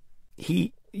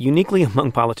 He, uniquely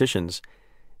among politicians,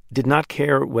 did not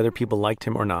care whether people liked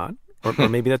him or not, or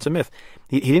maybe that's a myth.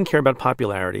 He didn't care about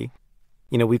popularity.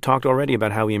 We've talked already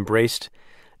about how he embraced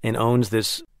and owns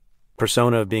this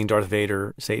persona of being Darth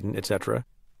Vader, Satan, etc.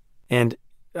 And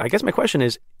I guess my question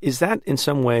is that in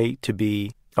some way to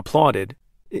be applauded?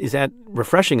 Is that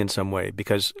refreshing in some way?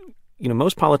 Because,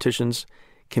 most politicians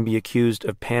can be accused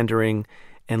of pandering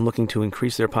and looking to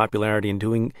increase their popularity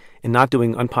and not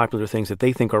doing unpopular things that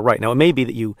they think are right. Now, it may be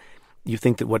that you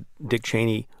think that what Dick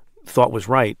Cheney thought was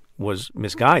right was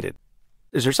misguided.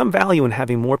 Is there some value in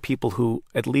having more people who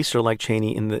at least are like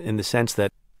Cheney in the sense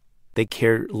that they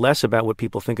care less about what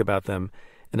people think about them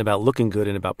and about looking good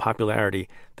and about popularity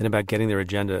than about getting their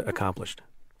agenda accomplished?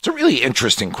 It's a really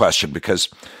interesting question because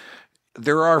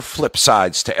there are flip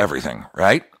sides to everything,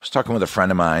 right? I was talking with a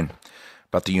friend of mine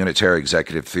about the unitary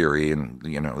executive theory and,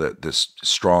 this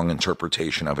strong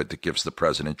interpretation of it that gives the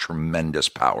president tremendous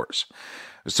powers.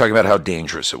 I was talking about how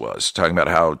dangerous it was, talking about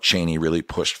how Cheney really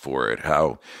pushed for it,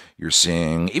 how you're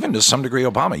seeing, even to some degree,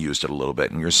 Obama used it a little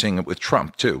bit, and you're seeing it with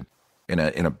Trump too, in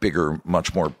a bigger,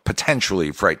 much more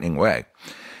potentially frightening way.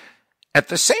 At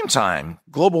the same time,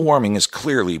 global warming is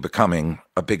clearly becoming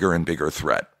a bigger and bigger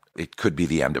threat. It could be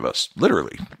the end of us,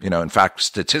 literally. In fact,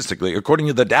 statistically, according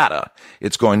to the data,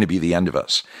 it's going to be the end of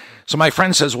us. So my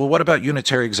friend says, well, what about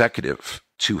unitary executive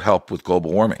to help with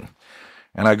global warming?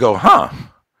 And I go,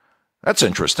 that's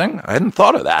interesting. I hadn't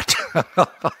thought of that.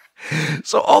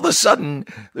 So all of a sudden,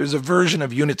 there's a version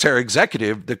of unitary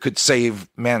executive that could save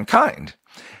mankind.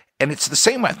 And it's the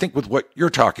same, I think, with what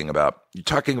you're talking about. You're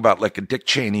talking about like a Dick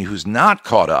Cheney who's not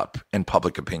caught up in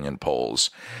public opinion polls,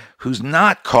 who's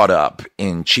not caught up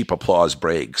in cheap applause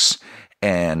breaks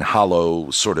and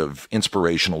hollow sort of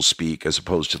inspirational speak as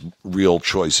opposed to real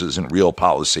choices and real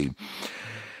policy.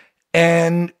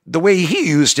 And the way he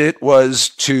used it was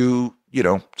to,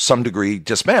 some degree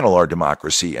dismantle our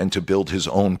democracy and to build his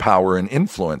own power and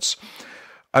influence.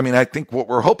 I mean, I think what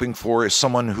we're hoping for is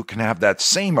someone who can have that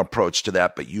same approach to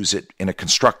that, but use it in a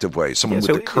constructive way. Someone with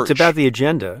the courage. It's about the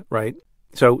agenda, right?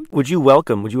 So would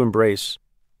you embrace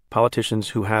politicians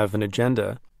who have an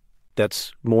agenda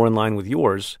that's more in line with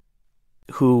yours,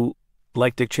 who,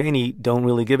 like Dick Cheney, don't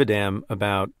really give a damn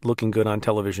about looking good on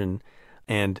television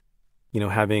and,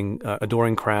 having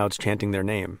adoring crowds chanting their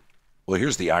name? Well,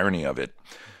 here's the irony of it.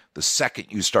 The second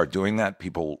you start doing that,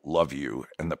 people love you.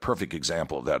 And the perfect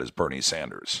example of that is Bernie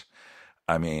Sanders.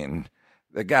 I mean,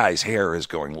 the guy's hair is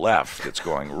going left. It's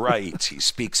going right. He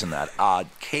speaks in that odd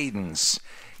cadence.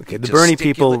 Okay, the Bernie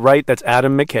people, right? That's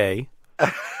Adam McKay.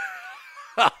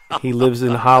 He lives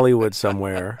in Hollywood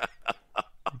somewhere.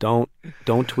 Don't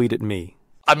tweet at me.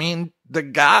 I mean, the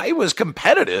guy was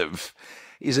competitive.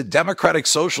 He's a Democratic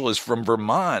socialist from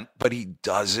Vermont, but he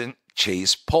doesn't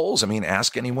chase polls. I mean,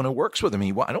 ask anyone who works with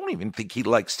him. I don't even think he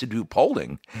likes to do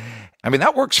polling. I mean,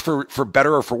 that works for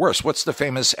better or for worse. What's the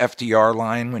famous FDR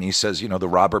line when he says, the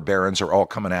robber barons are all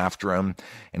coming after him,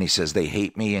 and he says, they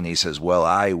hate me, and he says, well,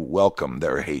 I welcome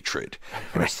their hatred.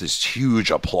 And it's this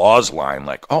huge applause line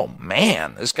like, oh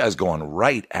man, this guy's going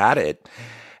right at it.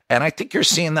 And I think you're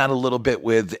seeing that a little bit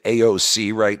with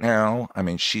AOC right now. I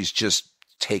mean, she's just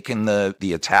taken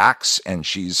the attacks and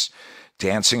she's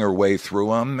dancing her way through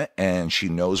them, and she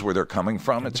knows where they're coming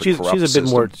from. She's a bit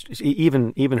more,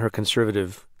 even her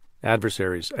conservative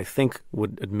adversaries, I think,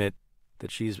 would admit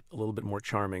that she's a little bit more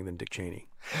charming than Dick Cheney.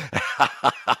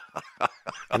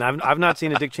 And I've not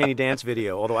seen a Dick Cheney dance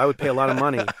video, although I would pay a lot of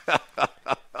money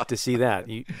to see that.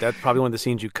 That's probably one of the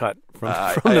scenes you cut from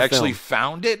the film. I actually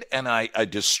found it, and I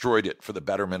destroyed it for the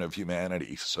betterment of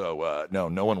humanity. So,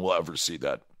 no one will ever see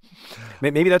that.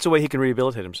 Maybe that's a way he can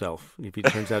rehabilitate himself if he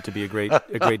turns out to be a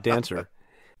great dancer.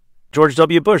 George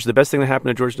W. Bush, the best thing that happened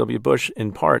to George W. Bush,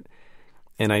 in part,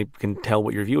 and I can tell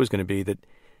what your view is going to be, that,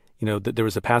 that there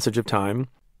was a passage of time,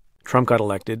 Trump got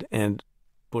elected, and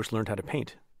Bush learned how to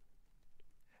paint.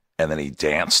 And then he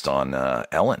danced on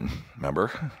Ellen,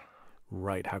 remember?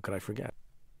 Right. How could I forget?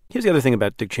 Here's the other thing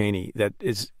about Dick Cheney that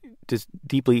is just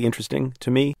deeply interesting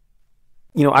to me.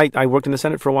 I worked in the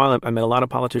Senate for a while. I met a lot of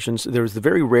politicians. There was the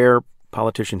very rare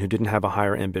politician who didn't have a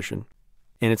higher ambition.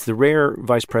 And it's the rare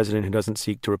vice president who doesn't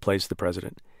seek to replace the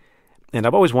president. And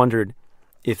I've always wondered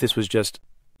if this was just,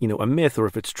 a myth, or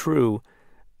if it's true,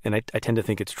 and I tend to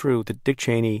think it's true, that Dick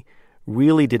Cheney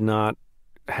really did not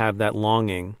have that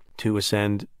longing to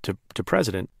ascend to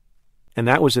president. And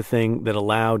that was the thing that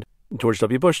allowed George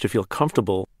W. Bush to feel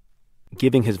comfortable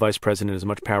giving his vice president as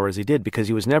much power as he did, because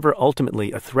he was never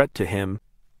ultimately a threat to him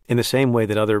in the same way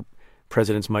that other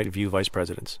presidents might view vice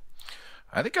presidents.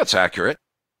 I think that's accurate.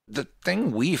 The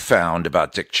thing we found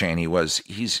about Dick Cheney was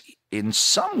he's in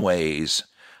some ways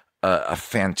a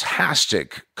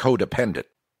fantastic codependent.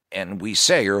 And we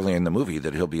say early in the movie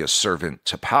that he'll be a servant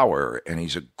to power, and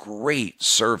he's a great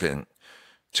servant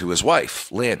to his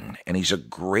wife, Lynn, and he's a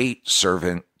great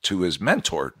servant to his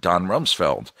mentor, Don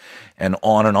Rumsfeld, and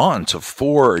on to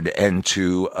Ford and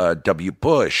to W.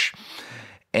 Bush.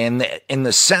 And in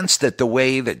the sense that the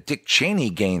way that Dick Cheney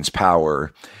gains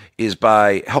power is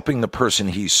by helping the person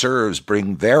he serves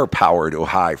bring their power to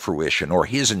high fruition, or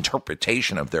his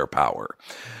interpretation of their power.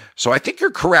 So I think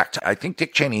you're correct. I think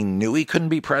Dick Cheney knew he couldn't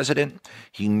be president.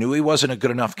 He knew he wasn't a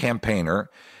good enough campaigner.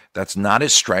 That's not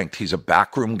his strength. He's a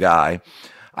backroom guy.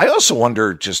 I also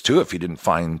wonder just too if he didn't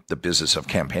find the business of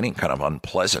campaigning kind of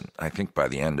unpleasant. I think by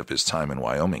the end of his time in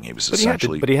Wyoming, he was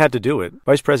essentially... But he had to do it.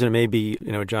 Vice president may be,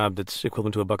 a job that's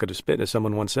equivalent to a bucket of spit, as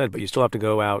someone once said, but you still have to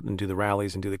go out and do the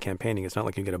rallies and do the campaigning. It's not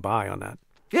like you get a buy on that.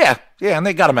 Yeah, and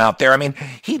they got him out there. I mean,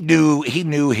 he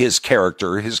knew his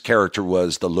character. His character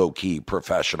was the low-key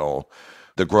professional,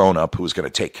 the grown-up who was going to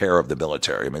take care of the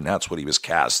military. I mean, that's what he was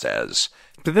cast as.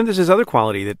 But then there's this other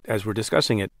quality that, as we're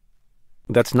discussing it,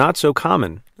 that's not so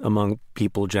common among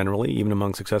people generally, even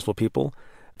among successful people: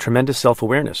 tremendous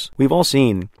self-awareness. We've all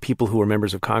seen people who are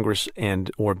members of Congress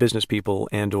or business people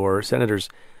or senators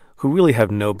who really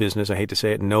have no business, I hate to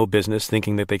say it, no business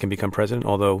thinking that they can become president,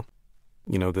 although,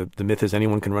 the myth is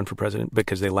anyone can run for president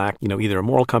because they lack, either a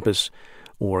moral compass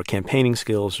or campaigning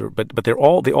skills, but they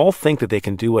all think that they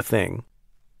can do a thing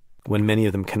when many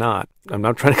of them cannot. I'm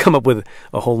not trying to come up with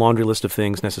a whole laundry list of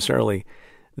things necessarily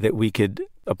that we could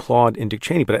applaud in Dick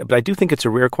Cheney, but I do think it's a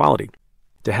rare quality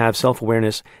to have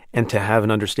self-awareness and to have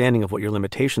an understanding of what your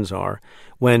limitations are,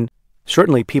 when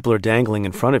certainly people are dangling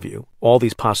in front of you all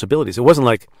these possibilities. It wasn't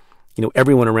like,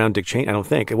 everyone around Dick Cheney, I don't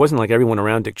think, it wasn't like everyone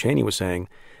around Dick Cheney was saying,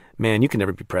 man, you can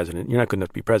never be president. You're not good enough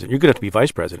to be president. You're good enough to be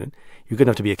vice president. You're good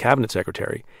enough to be a cabinet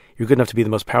secretary. You're good enough to be the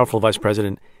most powerful vice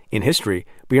president in history,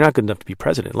 but you're not good enough to be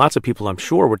president. Lots of people, I'm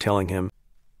sure, were telling him,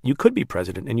 you could be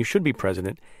president and you should be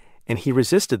president. And he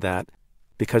resisted that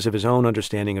because of his own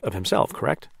understanding of himself,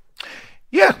 correct?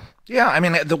 Yeah. I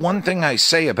mean, the one thing I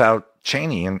say about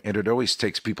Cheney, and it always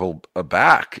takes people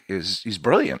aback, is he's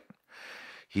brilliant.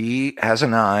 He has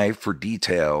an eye for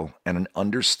detail and an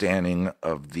understanding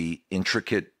of the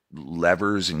intricate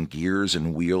levers and gears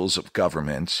and wheels of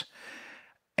government.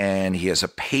 And he has a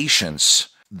patience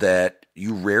that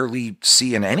you rarely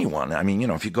see in anyone. I mean,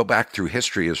 if you go back through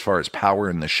history as far as power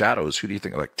in the shadows, who do you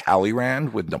think, like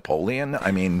Talleyrand with Napoleon?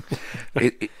 I mean,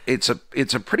 it's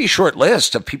a pretty short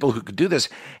list of people who could do this.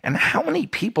 And how many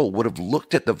people would have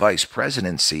looked at the vice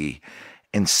presidency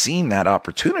and seen that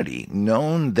opportunity,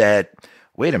 known that,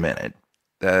 wait a minute,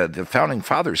 the founding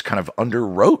fathers kind of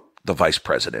underwrote the vice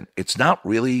president. It's not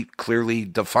really clearly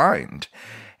defined.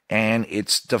 And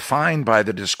it's defined by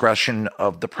the discretion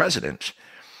of the president.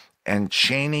 And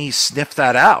Cheney sniffed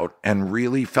that out and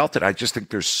really felt it. I just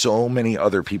think there's so many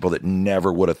other people that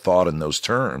never would have thought in those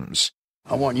terms.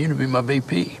 I want you to be my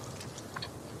VP.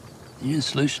 You're the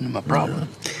solution to my problem.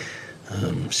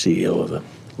 I'm CEO of a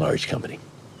large company.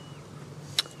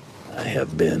 I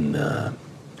have been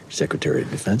Secretary of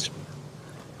Defense.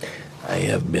 I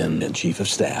have been Chief of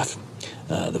Staff.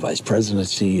 The Vice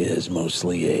Presidency is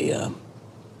mostly a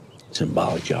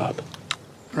symbolic job.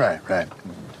 Right.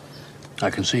 I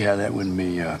can see how that wouldn't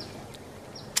be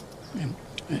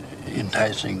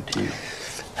enticing to you.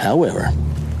 However,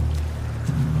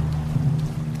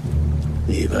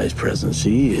 the Vice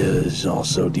Presidency is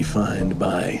also defined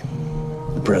by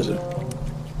the President.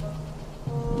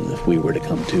 And if we were to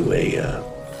come to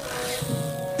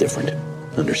a different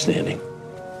understanding.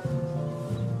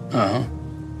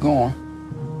 Go on.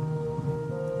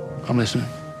 I'm listening.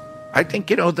 I think,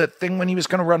 the thing when he was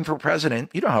going to run for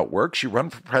president, you know how it works. You run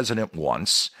for president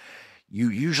once. You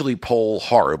usually poll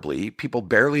horribly. People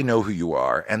barely know who you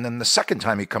are. And then the second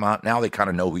time you come out, now they kind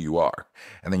of know who you are.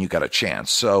 And then you got a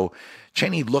chance. So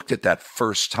Cheney looked at that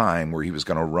first time where he was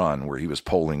going to run, where he was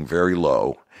polling very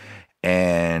low.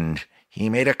 And he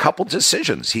made a couple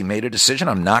decisions. He made a decision,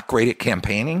 I'm not great at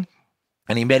campaigning.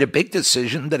 And he made a big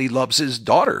decision that he loves his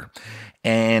daughter.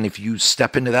 And if you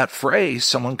step into that fray,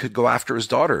 someone could go after his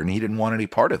daughter, and he didn't want any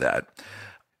part of that.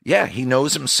 Yeah, he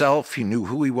knows himself. He knew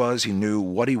who he was. He knew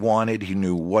what he wanted. He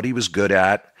knew what he was good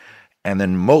at. And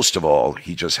then most of all,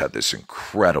 he just had this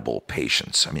incredible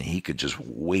patience. I mean, he could just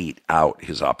wait out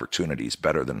his opportunities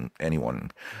better than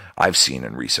anyone I've seen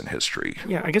in recent history.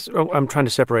 Yeah, I guess I'm trying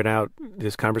to separate out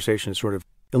this conversation, sort of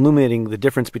illuminating the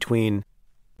difference between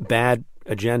bad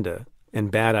agenda and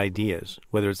bad ideas,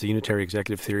 whether it's the unitary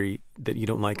executive theory that you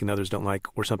don't like and others don't like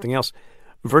or something else,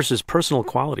 versus personal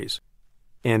qualities.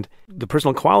 And the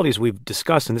personal qualities we've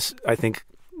discussed, and this, I think,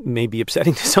 may be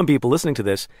upsetting to some people listening to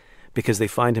this because they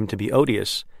find him to be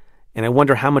odious. And I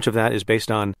wonder how much of that is based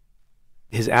on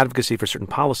his advocacy for certain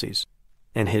policies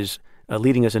and his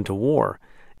leading us into war.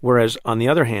 Whereas, on the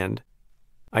other hand,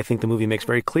 I think the movie makes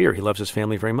very clear he loves his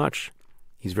family very much.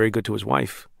 He's very good to his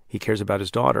wife. He cares about his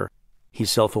daughter.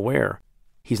 He's self-aware.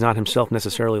 He's not himself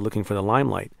necessarily looking for the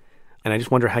limelight. And I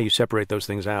just wonder how you separate those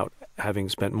things out, having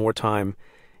spent more time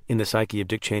in the psyche of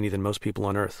Dick Cheney than most people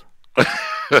on Earth.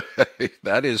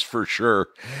 That is for sure.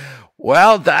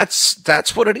 Well,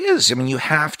 that's what it is. I mean, you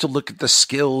have to look at the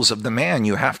skills of the man.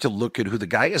 You have to look at who the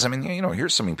guy is. I mean,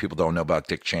 here's something people don't know about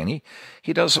Dick Cheney.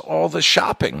 He does all the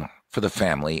shopping for the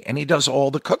family, and he does all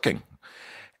the cooking.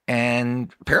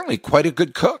 And apparently quite a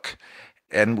good cook.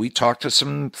 And we talked to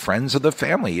some friends of the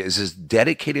family. He is as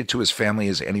dedicated to his family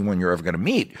as anyone you're ever going to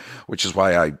meet, which is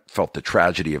why I felt the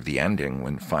tragedy of the ending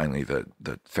when finally the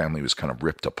family was kind of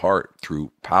ripped apart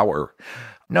through power.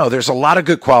 No, there's a lot of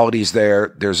good qualities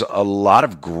there. There's a lot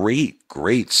of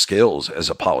great skills as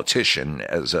a politician,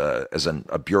 as a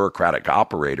bureaucratic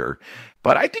operator.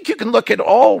 But I think you can look at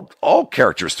all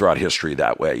characters throughout history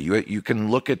that way. You can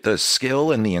look at the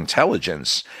skill and the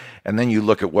intelligence, and then you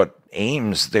look at what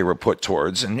aims they were put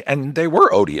towards, and they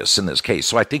were odious in this case.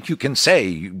 So I think you can say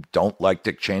you don't like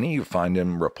Dick Cheney, you find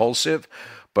him repulsive,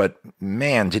 but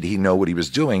man, did he know what he was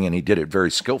doing, and he did it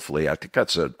very skillfully. I think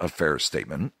that's a fair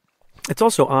statement. It's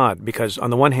also odd because on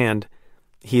the one hand,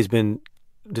 he has been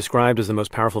described as the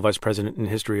most powerful vice president in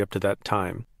history up to that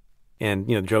time. And,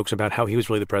 jokes about how he was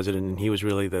really the president and he was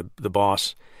really the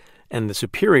boss and the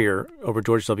superior over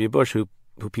George W. Bush,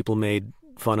 who people made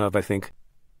fun of, I think,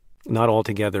 not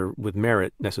altogether with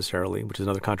merit necessarily, which is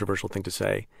another controversial thing to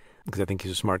say because I think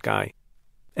he's a smart guy.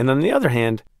 And on the other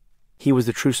hand, he was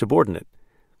the true subordinate.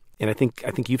 And I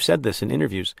think you've said this in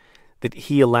interviews, that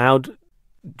he allowed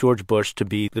George Bush to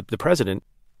be the president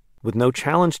with no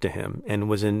challenge to him and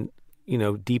was in,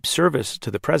 deep service to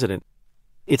the president.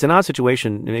 It's an odd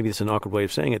situation, and maybe it's an awkward way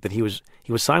of saying it, that he was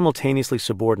simultaneously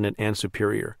subordinate and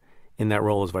superior in that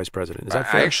role as vice president. Is that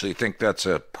fair? I actually think that's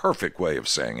a perfect way of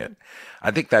saying it.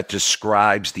 I think that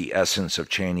describes the essence of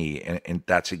Cheney, and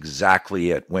that's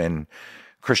exactly it. When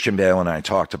Christian Bale and I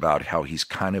talked about how he's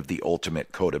kind of the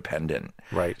ultimate codependent.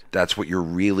 Right. That's what you're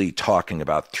really talking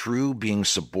about. Through being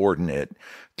subordinate,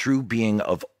 through being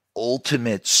of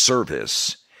ultimate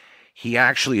service, he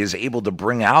actually is able to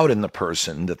bring out in the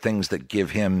person the things that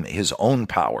give him his own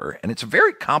power. And it's a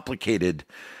very complicated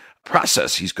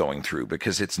process he's going through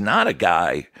because it's not a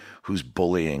guy who's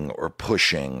bullying or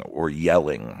pushing or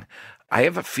yelling. I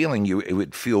have a feeling it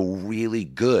would feel really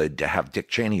good to have Dick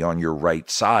Cheney on your right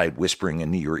side whispering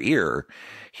into your ear.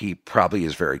 He probably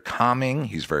is very calming.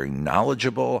 He's very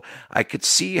knowledgeable. I could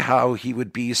see how he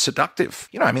would be seductive.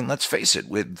 Let's face it,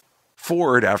 with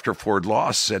Ford, after Ford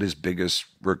lost, said his biggest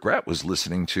regret was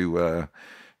listening to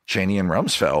Cheney and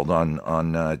Rumsfeld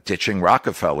on ditching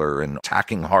Rockefeller and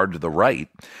attacking hard to the right.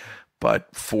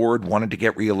 But Ford wanted to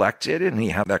get reelected, and he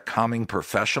had that calming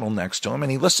professional next to him,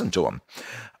 and he listened to him.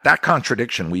 That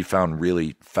contradiction we found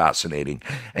really fascinating.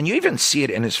 And you even see it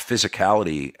in his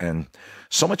physicality. And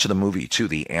so much of the movie, too,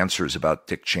 the answers about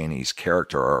Dick Cheney's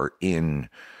character are in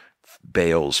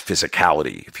Bale's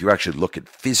physicality. If you actually look at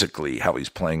physically how he's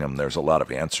playing him, there's a lot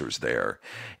of answers there.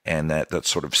 And that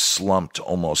sort of slumped,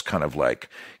 almost kind of like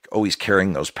always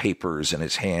carrying those papers in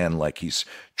his hand, like he's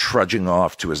trudging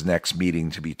off to his next meeting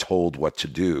to be told what to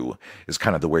do, is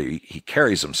kind of the way he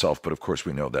carries himself. But of course,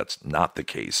 we know that's not the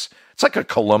case. It's like a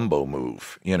Columbo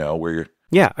move, where you're...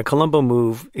 Yeah, a Columbo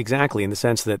move, exactly, in the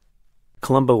sense that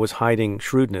Columbo was hiding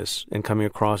shrewdness and coming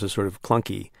across as sort of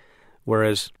clunky,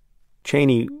 whereas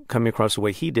Cheney, coming across the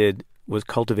way he did, was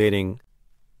cultivating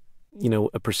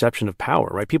a perception of power,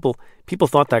 right? People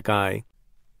thought that guy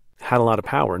had a lot of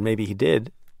power, and maybe he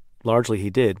did. Largely he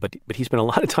did, but he spent a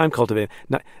lot of time cultivating,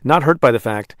 not hurt by the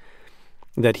fact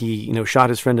that he, shot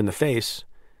his friend in the face,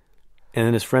 and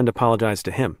then his friend apologized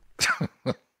to him.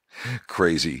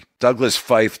 Crazy. Douglas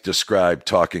Feith described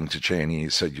talking to Cheney. He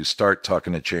said, you start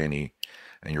talking to Cheney,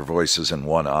 and your voice is in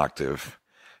one octave.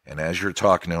 And as you're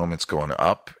talking to him, it's going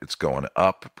up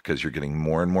because you're getting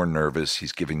more and more nervous.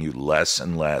 He's giving you less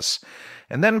and less.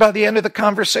 And then by the end of the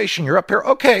conversation, you're up here,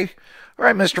 okay, all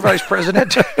right, Mr. Vice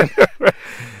President.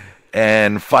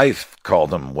 And Feith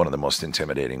called him one of the most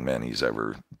intimidating men he's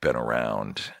ever been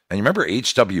around. And you remember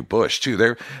H.W. Bush, too.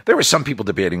 There were some people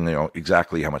debating,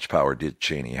 exactly how much power did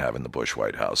Cheney have in the Bush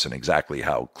White House and exactly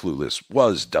how clueless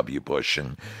was W. Bush.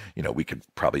 And, we could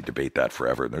probably debate that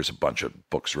forever. And there's a bunch of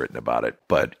books written about it.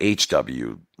 But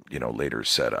H.W., later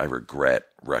said, I regret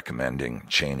recommending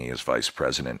Cheney as vice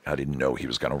president. I didn't know he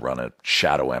was going to run a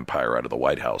shadow empire out of the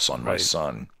White House on my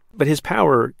son. But his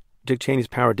power, Dick Cheney's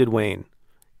power, did wane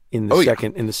in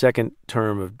the second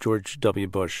term of George W.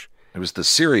 Bush. It was the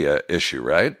Syria issue,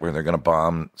 right? Where they're going to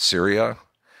bomb Syria.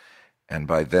 And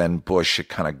by then, Bush had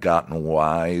kind of gotten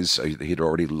wise. He'd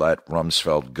already let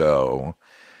Rumsfeld go.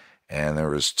 And there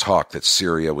was talk that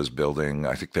Syria was building,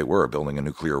 I think they were building a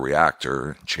nuclear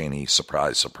reactor. Cheney,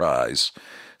 surprise, surprise,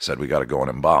 said, we got to go in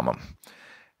and bomb them.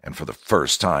 And for the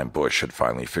first time, Bush had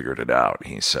finally figured it out.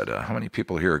 He said, how many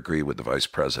people here agree with the vice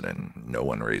president? No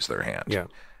one raised their hand. Yeah.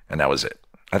 And that was it.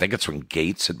 I think it's when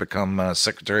Gates had become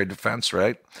Secretary of Defense,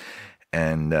 right?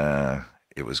 And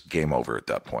it was game over at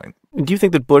that point. Do you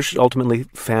think that Bush ultimately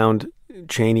found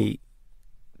Cheney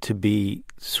to be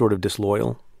sort of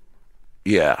disloyal?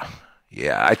 Yeah.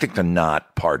 I think the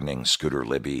not pardoning Scooter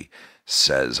Libby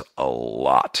says a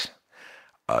lot,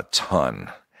 a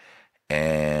ton.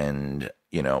 And,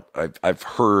 I've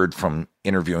heard from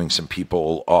interviewing some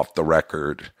people off the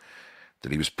record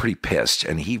that he was pretty pissed,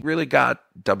 and he really got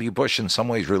W. Bush in some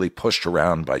ways really pushed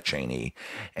around by Cheney.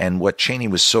 And what Cheney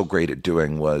was so great at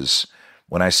doing was,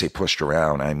 when I say pushed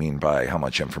around, I mean by how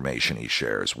much information he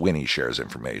shares, when he shares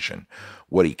information,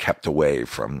 what he kept away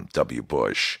from W.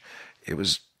 Bush. It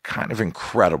was kind of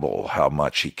incredible how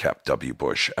much he kept W.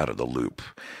 Bush out of the loop.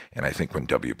 And I think when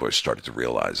W. Bush started to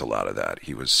realize a lot of that,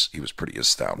 he was pretty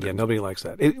astounded. Yeah, nobody likes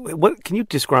that. What can you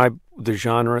describe the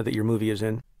genre that your movie is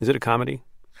in? Is it a comedy?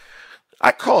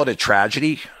 I call it a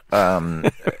tragedy, because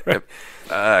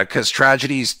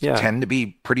tragedies tend to be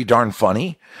pretty darn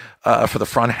funny for the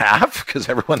front half, because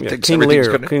everyone thinks King everything's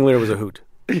Lear, going to... King Lear was a hoot.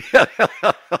 Yeah.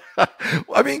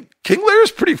 I mean, King Lear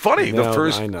is pretty funny. No, the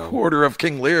first quarter of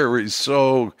King Lear, where he's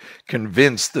so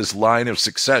convinced this line of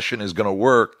succession is going to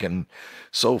work and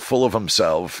so full of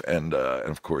himself, and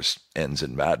of course ends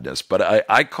in madness. But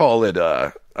I call it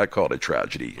a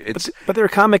tragedy. But there are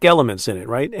comic elements in it,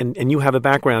 right? And you have a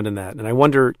background in that. And I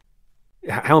wonder,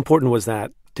 how important was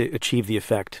that to achieve the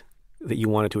effect that you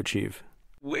wanted to achieve?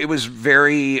 It was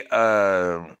very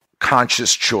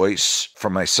conscious choice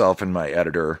from myself and my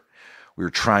editor. We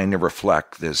were trying to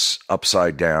reflect this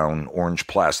upside down orange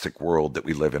plastic world that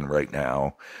we live in right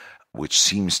now, which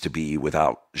seems to be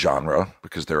without genre,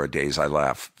 because there are days I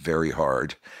laugh very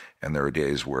hard, and there are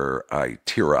days where I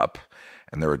tear up,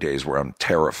 and there are days where I'm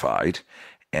terrified,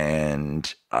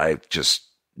 and I've just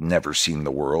never seen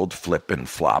the world flip and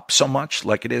flop so much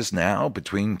like it is now,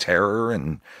 between terror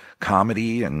and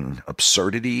comedy and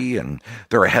absurdity. And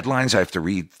there are headlines I have to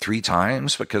read 3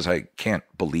 times because I can't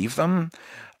believe them.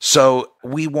 So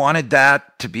we wanted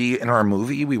that to be in our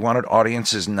movie. We wanted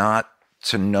audiences not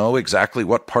to know exactly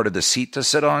what part of the seat to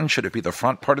sit on. Should it be the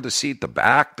front part of the seat, the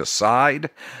back, the side?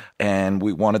 And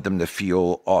we wanted them to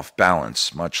feel off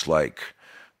balance, much like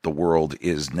the world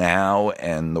is now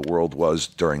and the world was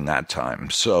during that time.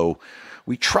 So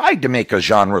we tried to make a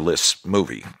genreless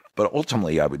movie, but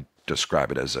ultimately I would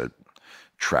describe it as a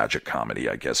tragic comedy,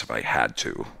 I guess, if I had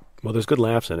to. Well, there's good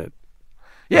laughs in it.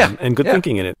 Yeah. And good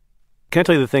thinking in it. Can I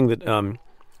tell you the thing that I'm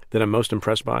most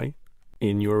impressed by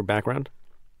in your background?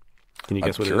 Can you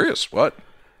guess what it is? I'm curious. What?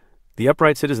 The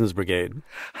Upright Citizens Brigade.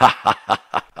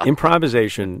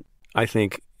 Improvisation, I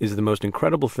think, is the most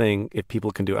incredible thing if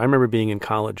people can do. I remember being in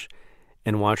college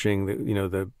and watching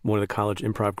one of the college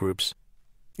improv groups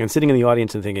and sitting in the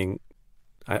audience and thinking,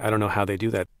 I don't know how they do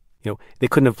that. They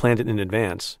couldn't have planned it in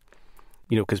advance,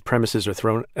 because premises are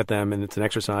thrown at them and it's an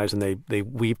exercise, and they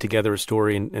weave together a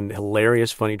story and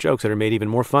hilarious, funny jokes that are made even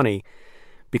more funny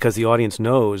because the audience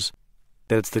knows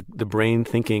that it's the brain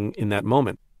thinking in that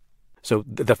moment. So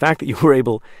the fact that you were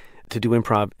able to do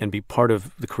improv and be part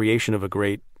of the creation of a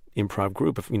great improv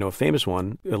group, a famous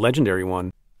one, a legendary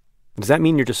one, does that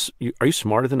mean are you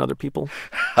smarter than other people?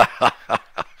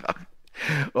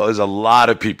 Well, there's a lot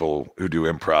of people who do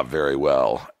improv very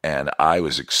well, and I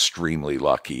was extremely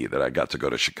lucky that I got to go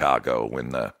to Chicago when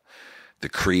the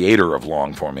creator of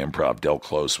long-form improv, Del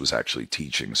Close, was actually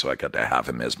teaching, so I got to have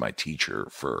him as my teacher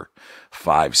for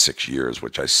 5-6 years,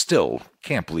 which I still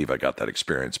can't believe I got that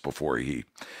experience before he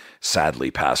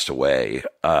sadly passed away.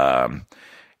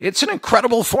 It's an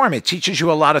incredible form. It teaches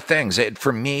you a lot of things.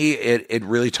 For me, it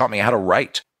really taught me how to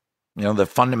write. You know, the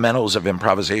fundamentals of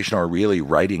improvisation are really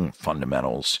writing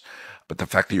fundamentals, but the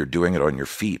fact that you're doing it on your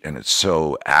feet and it's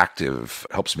so active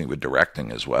helps me with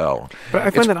directing as well. But I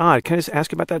find that odd. Can I just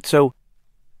ask about that? So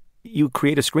you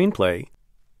create a screenplay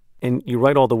and you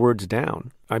write all the words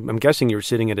down. I'm guessing you're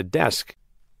sitting at a desk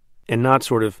and not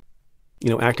sort of,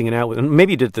 acting it out with, and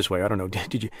maybe you did it this way. I don't know.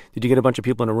 Did you get a bunch of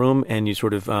people in a room and you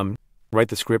sort of write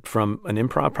the script from an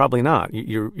improv? Probably not.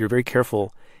 You're very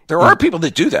careful. There are people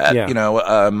that do that.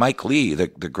 Yeah. Mike Leigh, the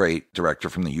great director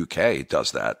from the UK,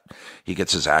 does that. He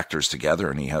gets his actors together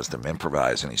and he has them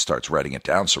improvise and he starts writing it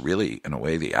down. So really, in a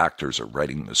way, the actors are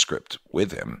writing the script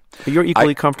with him. But you're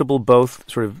equally comfortable both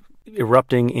sort of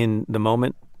erupting in the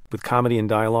moment with comedy and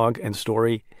dialogue and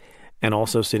story and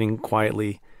also sitting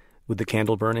quietly with the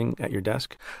candle burning at your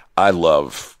desk? I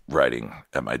love writing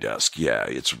at my desk. Yeah,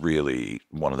 it's really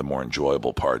one of the more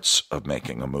enjoyable parts of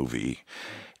making a movie.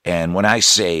 And when I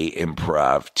say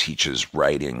improv teaches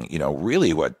writing,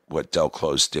 really what Del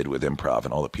Close did with improv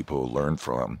and all the people who learned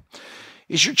from him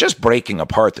is you're just breaking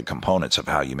apart the components of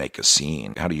how you make a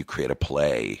scene. How do you create a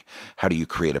play? How do you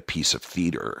create a piece of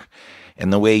theater?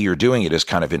 And the way you're doing it is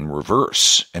kind of in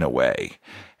reverse in a way.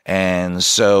 And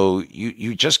so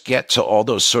you just get to all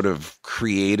those sort of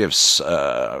creative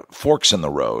forks in the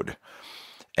road.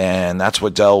 And that's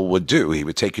what Del would do. He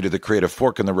would take you to the creative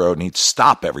fork in the road and he'd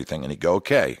stop everything and he'd go,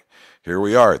 okay, here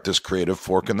we are at this creative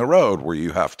fork in the road where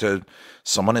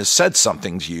someone has said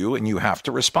something to you and you have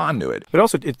to respond to it. But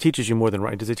also it teaches you more than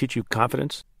writing. Does it teach you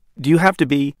confidence? Do you have to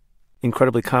be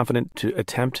incredibly confident to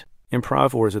attempt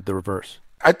improv, or is it the reverse?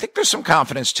 I think there's some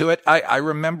confidence to it. I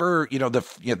remember,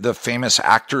 the famous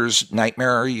actor's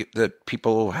nightmare that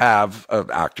people have,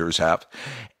 actors have.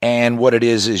 And what it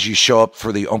is you show up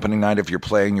for the opening night of your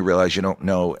play and you realize you don't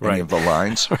know any of the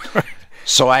lines.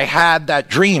 So I had that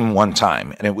dream one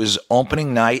time and it was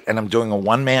opening night and I'm doing a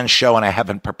one-man show and I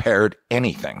haven't prepared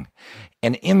anything.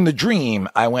 And in the dream,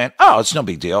 I went, oh, it's no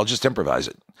big deal. I'll just improvise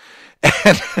it.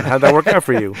 How'd that work out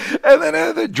for you? And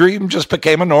then the dream just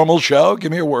became a normal show.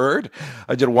 Give me a word.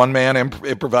 I did a one-man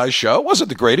improvised show. It wasn't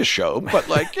the greatest show, but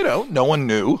no one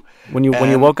knew. When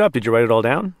you woke up, did you write it all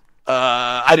down?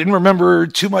 I didn't remember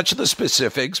too much of the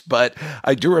specifics, but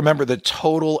I do remember the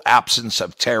total absence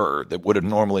of terror that would have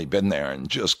normally been there and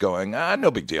just going,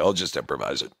 no big deal. I'll just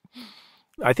improvise it.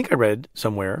 I think I read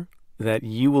somewhere that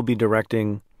you will be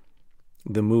directing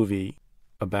the movie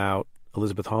about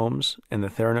Elizabeth Holmes and the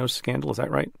Theranos scandal. Is that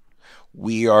right?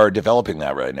 We are developing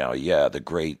that right now. Yeah, the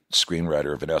great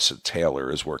screenwriter Vanessa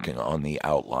Taylor is working on the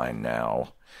outline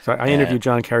now. So I interviewed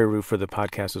John Carreyrou for the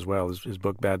podcast as well, his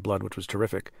book Bad Blood, which was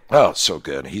terrific. Oh, so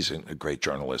good. He's a great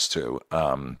journalist too.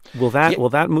 Will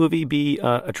that movie be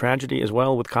a tragedy as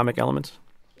well with comic elements?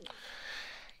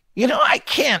 I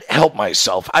can't help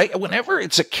myself. Whenever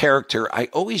it's a character, I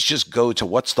always just go to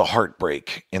what's the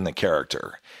heartbreak in the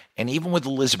character. And even with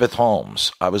Elizabeth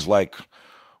Holmes, I was like,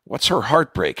 what's her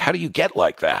heartbreak? How do you get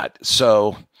like that?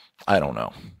 So I don't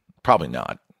know. Probably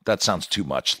not. That sounds too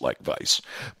much like Vice,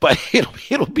 but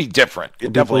it'll be different.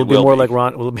 It definitely will be more like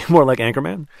Ron. Will it be more like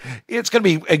Anchorman? It's going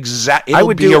to be exact.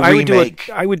 It'll be a remake.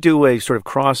 I would do a sort of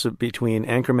cross between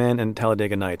Anchorman and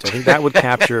Talladega Nights. I think that would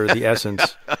capture the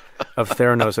essence of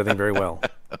Theranos, I think, very well.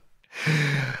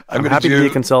 I'm happy to be a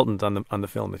consultant on the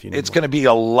film if you need. It's going to be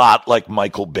a lot like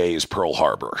Michael Bay's Pearl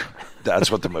Harbor.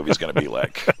 That's what the movie's going to be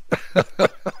like.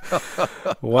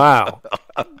 Wow.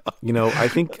 I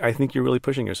think you're really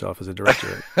pushing yourself as a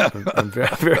director. I'm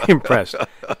very, very impressed.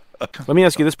 Let me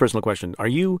ask you this personal question. Are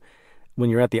you, when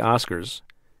you're at the Oscars,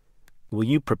 will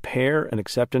you prepare an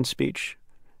acceptance speech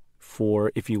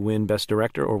for if you win Best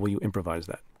Director, or will you improvise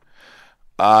that?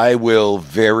 I will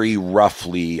very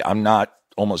roughly,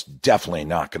 almost definitely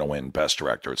not going to win Best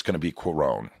Director. It's going to be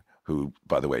Cuarón, who,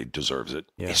 by the way, deserves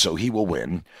it. Yeah. So he will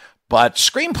win. But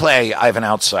screenplay, I have an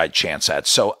outside chance at.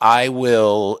 So I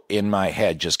will, in my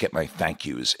head, just get my thank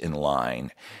yous in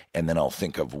line. And then I'll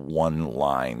think of one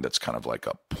line that's kind of like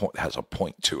has a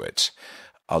point to it.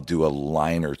 I'll do a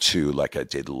line or two like I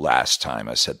did last time.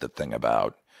 I said the thing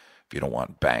about, if you don't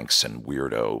want banks and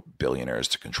weirdo billionaires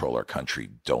to control our country,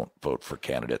 don't vote for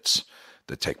candidates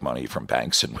that take money from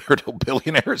banks and weirdo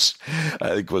billionaires,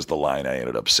 I think was the line I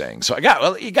ended up saying. So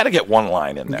you got to get one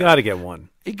line in there. You got to get one.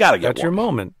 You got to get That's one. your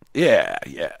moment. Yeah.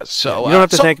 So you don't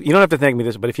have to thank me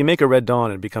this, but if you make a Red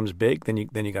Dawn and it becomes big, then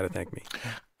you got to thank me.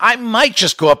 I might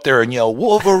just go up there and yell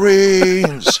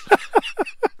Wolverines.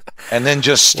 And then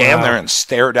just stand there and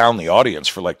stare down the audience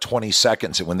for like 20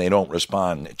 seconds, and when they don't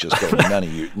respond, it just goes,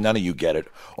 none of you get it.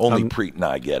 Only Preet and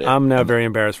I get it. I'm now very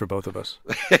embarrassed for both of us.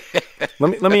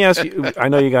 Let me ask you. I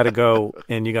know you got to go,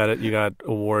 and you got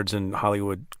awards and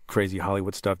crazy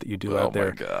Hollywood stuff that you do out there.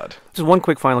 Oh my God! Just one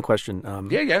quick final question.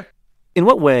 Yeah. In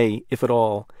what way, if at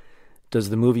all,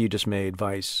 does the movie you just made,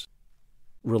 Vice,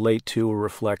 relate to or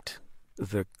reflect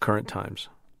the current times?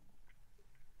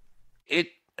 It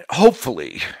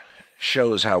hopefully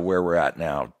shows how where we're at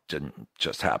now didn't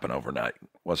just happen overnight. It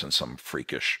wasn't some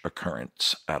freakish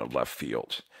occurrence out of left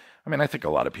field. I mean, I think a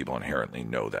lot of people inherently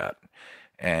know that.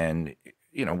 And,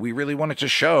 we really wanted to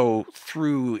show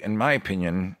through, in my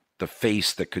opinion, the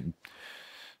face that could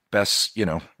best,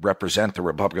 represent the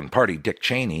Republican Party, Dick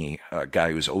Cheney, a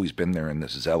guy who's always been there in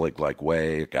this Zelig-like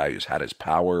way, a guy who's had his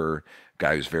power, a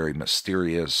guy who's very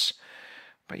mysterious.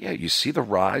 But yeah, you see the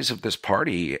rise of this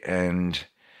party, and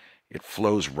it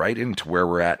flows right into where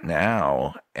we're at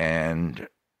now. And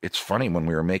it's funny, when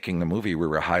we were making the movie, we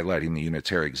were highlighting the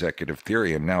unitary executive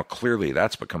theory, and now clearly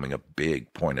that's becoming a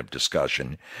big point of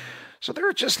discussion. So there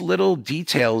are just little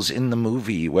details in the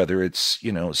movie, whether it's,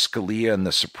 Scalia and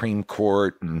the Supreme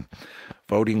Court and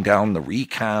voting down the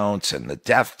recounts and the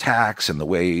death tax and the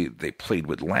way they played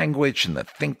with language and the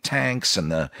think tanks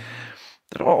and that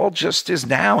all just is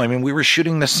now. I mean, we were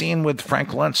shooting the scene with Frank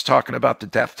Luntz talking about the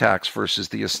death tax versus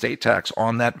the estate tax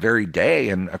on that very day,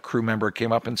 and a crew member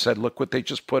came up and said, look what they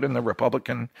just put in the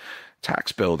Republican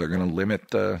tax bill. They're going to limit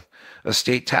the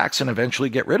estate tax and eventually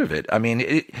get rid of it. I mean,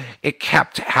 it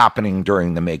kept happening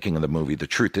during the making of the movie. The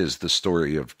truth is, the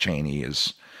story of Cheney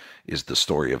is the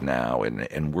story of now,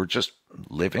 and we're just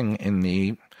living in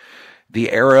the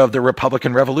era of the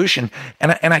Republican Revolution.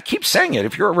 And I keep saying it,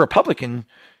 if you're a Republican,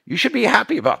 you should be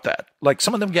happy about that. Like,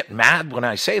 some of them get mad when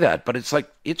I say that, but it's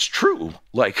like, it's true.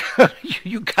 Like,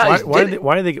 you guys why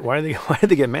do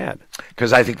they get mad?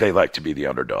 Because I think they like to be the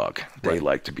underdog. They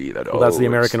like to be that. Well, that's the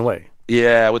American way.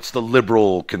 Yeah, it's the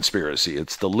liberal conspiracy.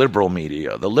 It's the liberal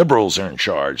media. The liberals are in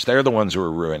charge. They're the ones who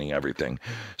are ruining everything.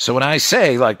 So when I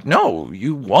say, like, no,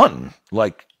 you won.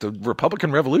 Like, the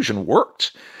Republican Revolution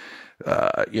worked.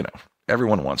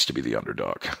 Everyone wants to be the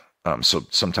underdog. So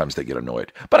sometimes they get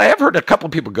annoyed. But I have heard a couple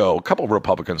of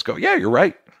Republicans go, yeah, you're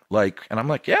right. Like, and I'm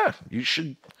like, yeah, you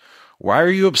should. Why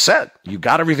are you upset? You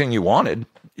got everything you wanted,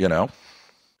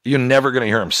 You're never going to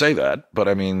hear them say that. But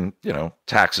I mean,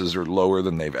 taxes are lower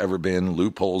than they've ever been.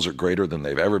 Loopholes are greater than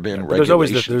they've ever been. There's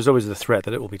always the threat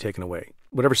that it will be taken away.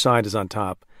 Whatever side is on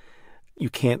top,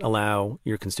 you can't allow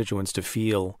your constituents to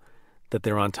feel that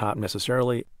they're on top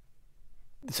necessarily,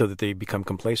 so that they become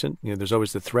complacent. There's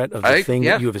always the threat of the thing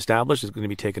that you have established is going to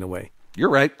be taken away. You're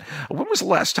right. When was the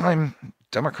last time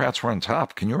Democrats were on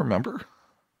top? Can you remember?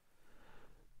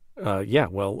 I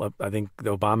think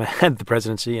Obama had the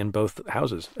presidency in both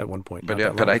houses at one point.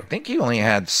 But I think he only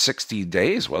had 60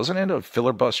 days, wasn't it, of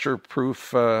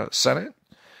filibuster-proof Senate?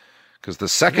 Because the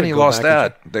second he lost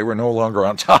that, they were no longer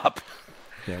on top.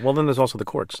 Yeah, well, then there's also the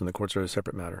courts, and the courts are a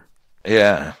separate matter.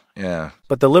 Yeah.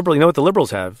 But you know what the liberals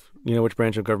have? You know which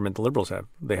branch of government the liberals have?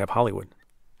 They have Hollywood.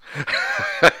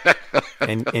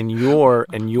 and you're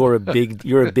a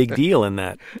big deal in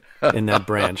that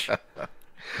branch.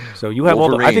 So you have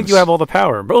I think you have all the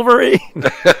power. Wolverine.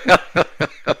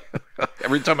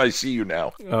 Every time I see you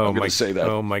now, I'm going to say that.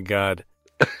 Oh my God.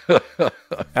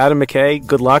 Adam McKay,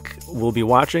 good luck. We'll be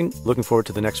watching. Looking forward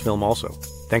to the next film also.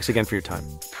 Thanks again for your time.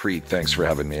 Preet, thanks for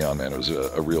having me on, man. It was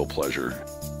a real pleasure.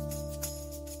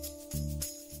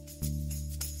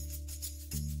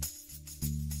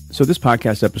 So this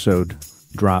podcast episode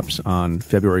drops on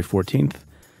February 14th,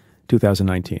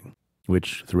 2019,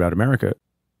 which throughout America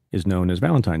is known as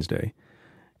Valentine's Day.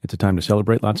 It's a time to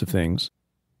celebrate lots of things,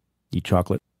 eat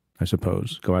chocolate, I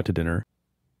suppose, go out to dinner,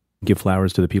 give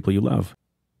flowers to the people you love.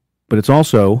 But it's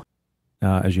also,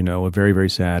 as you know, a very, very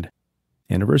sad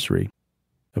anniversary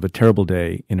of a terrible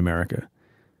day in America,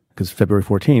 because February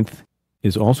 14th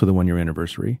is also the one-year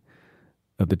anniversary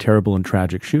of the terrible and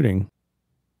tragic shooting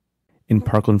in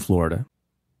Parkland, Florida,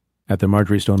 at the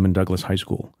Marjorie Stoneman Douglas High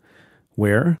School,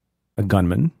 where a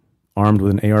gunman, armed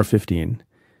with an AR-15,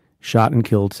 shot and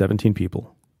killed 17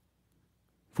 people,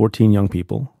 14 young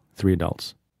people, 3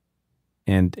 adults.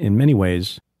 And in many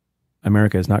ways,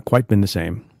 America has not quite been the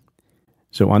same.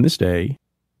 So on this day,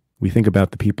 we think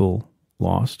about the people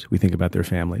lost, we think about their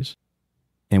families,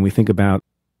 and we think about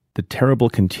the terrible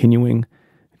continuing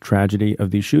tragedy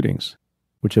of these shootings,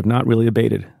 which have not really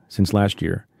abated since last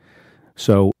year.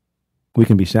 So we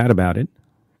can be sad about it,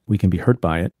 we can be hurt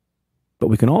by it, but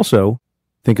we can also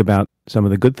think about some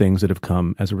of the good things that have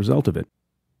come as a result of it.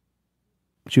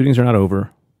 Shootings are not over.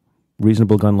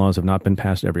 Reasonable gun laws have not been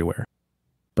passed everywhere.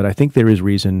 But I think there is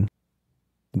reason,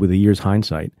 with a year's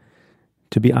hindsight,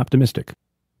 to be optimistic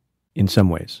in some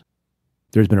ways.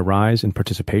 There's been a rise in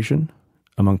participation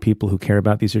among people who care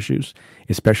about these issues,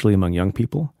 especially among young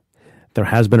people. There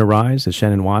has been a rise, as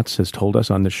Shannon Watts has told us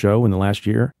on the show in the last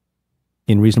year,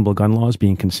 in reasonable gun laws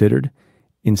being considered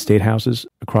in state houses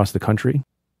across the country.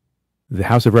 The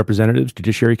House of Representatives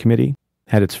Judiciary Committee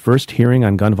had its first hearing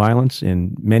on gun violence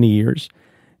in many years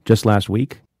just last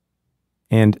week.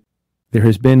 And there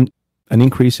has been an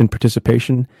increase in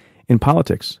participation in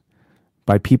politics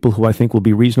by people who I think will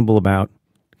be reasonable about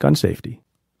gun safety.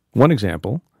 One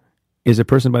example is a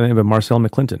person by the name of Marcel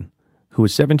McClinton, who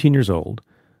was 17 years old,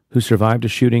 who survived a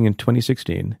shooting in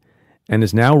 2016 and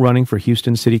is now running for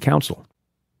Houston City Council.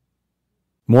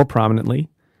 More prominently,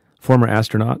 former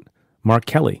astronaut Mark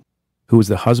Kelly, who was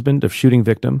the husband of shooting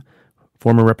victim,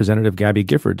 former Representative Gabby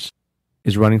Giffords,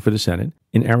 is running for the Senate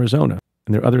in Arizona.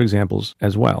 And there are other examples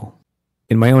as well.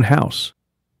 In my own house,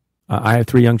 I have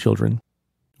 3 young children,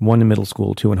 1 in middle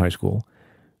school, 2 in high school,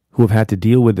 who have had to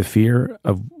deal with the fear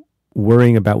of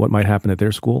worrying about what might happen at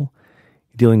their school,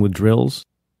 dealing with drills,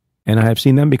 and I have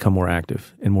seen them become more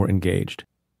active and more engaged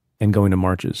and going to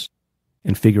marches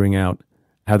and figuring out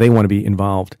how they want to be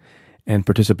involved and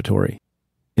participatory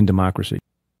in democracy.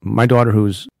 My daughter,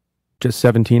 who's just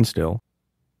 17 still,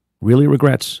 really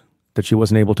regrets that she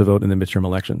wasn't able to vote in the midterm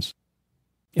elections.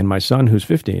 And my son, who's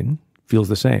 15, feels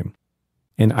the same.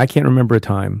 And I can't remember a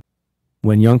time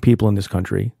when young people in this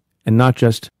country, and not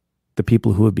just the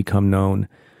people who have become known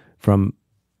from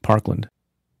Parkland,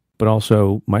 but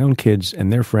also my own kids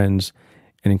and their friends,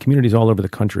 and in communities all over the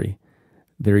country,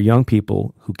 there are young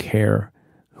people who care,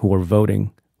 who are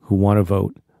voting, who want to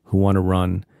vote, who want to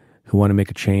run, who want to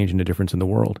make a change and a difference in the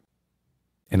world.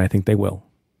 And I think they will.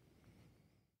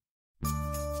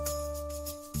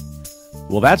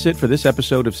 Well, that's it for this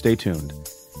episode of Stay Tuned.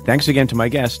 Thanks again to my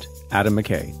guest, Adam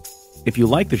McKay. If you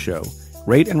like the show,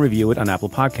 rate and review it on Apple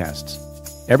Podcasts.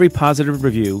 Every positive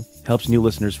review helps new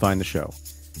listeners find the show.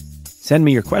 Send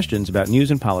me your questions about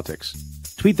news and politics.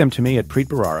 Tweet them to me at Preet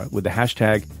Bharara with the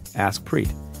hashtag AskPreet.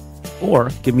 Or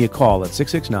give me a call at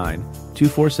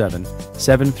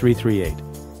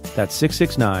 669-247-7338. That's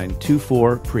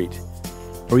 669-24-PREET.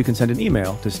 Or you can send an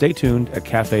email to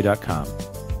staytuned@cafe.com.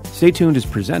 Stay Tuned is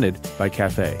presented by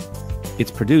Cafe. It's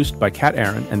produced by Kat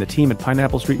Aaron and the team at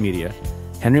Pineapple Street Media,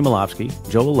 Henry Malofsky,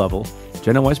 Joel Lovell,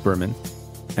 Jenna Weiss-Berman,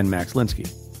 and Max Linsky.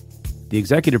 The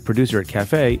executive producer at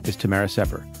Cafe is Tamara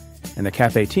Sepper, and the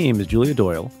Cafe team is Julia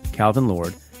Doyle, Calvin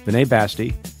Lord, Vinay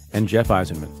Basti, and Jeff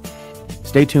Eisenman.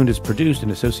 Stay Tuned is produced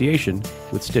in association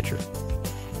with Stitcher.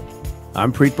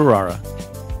 I'm Preet Bharara.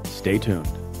 Stay tuned.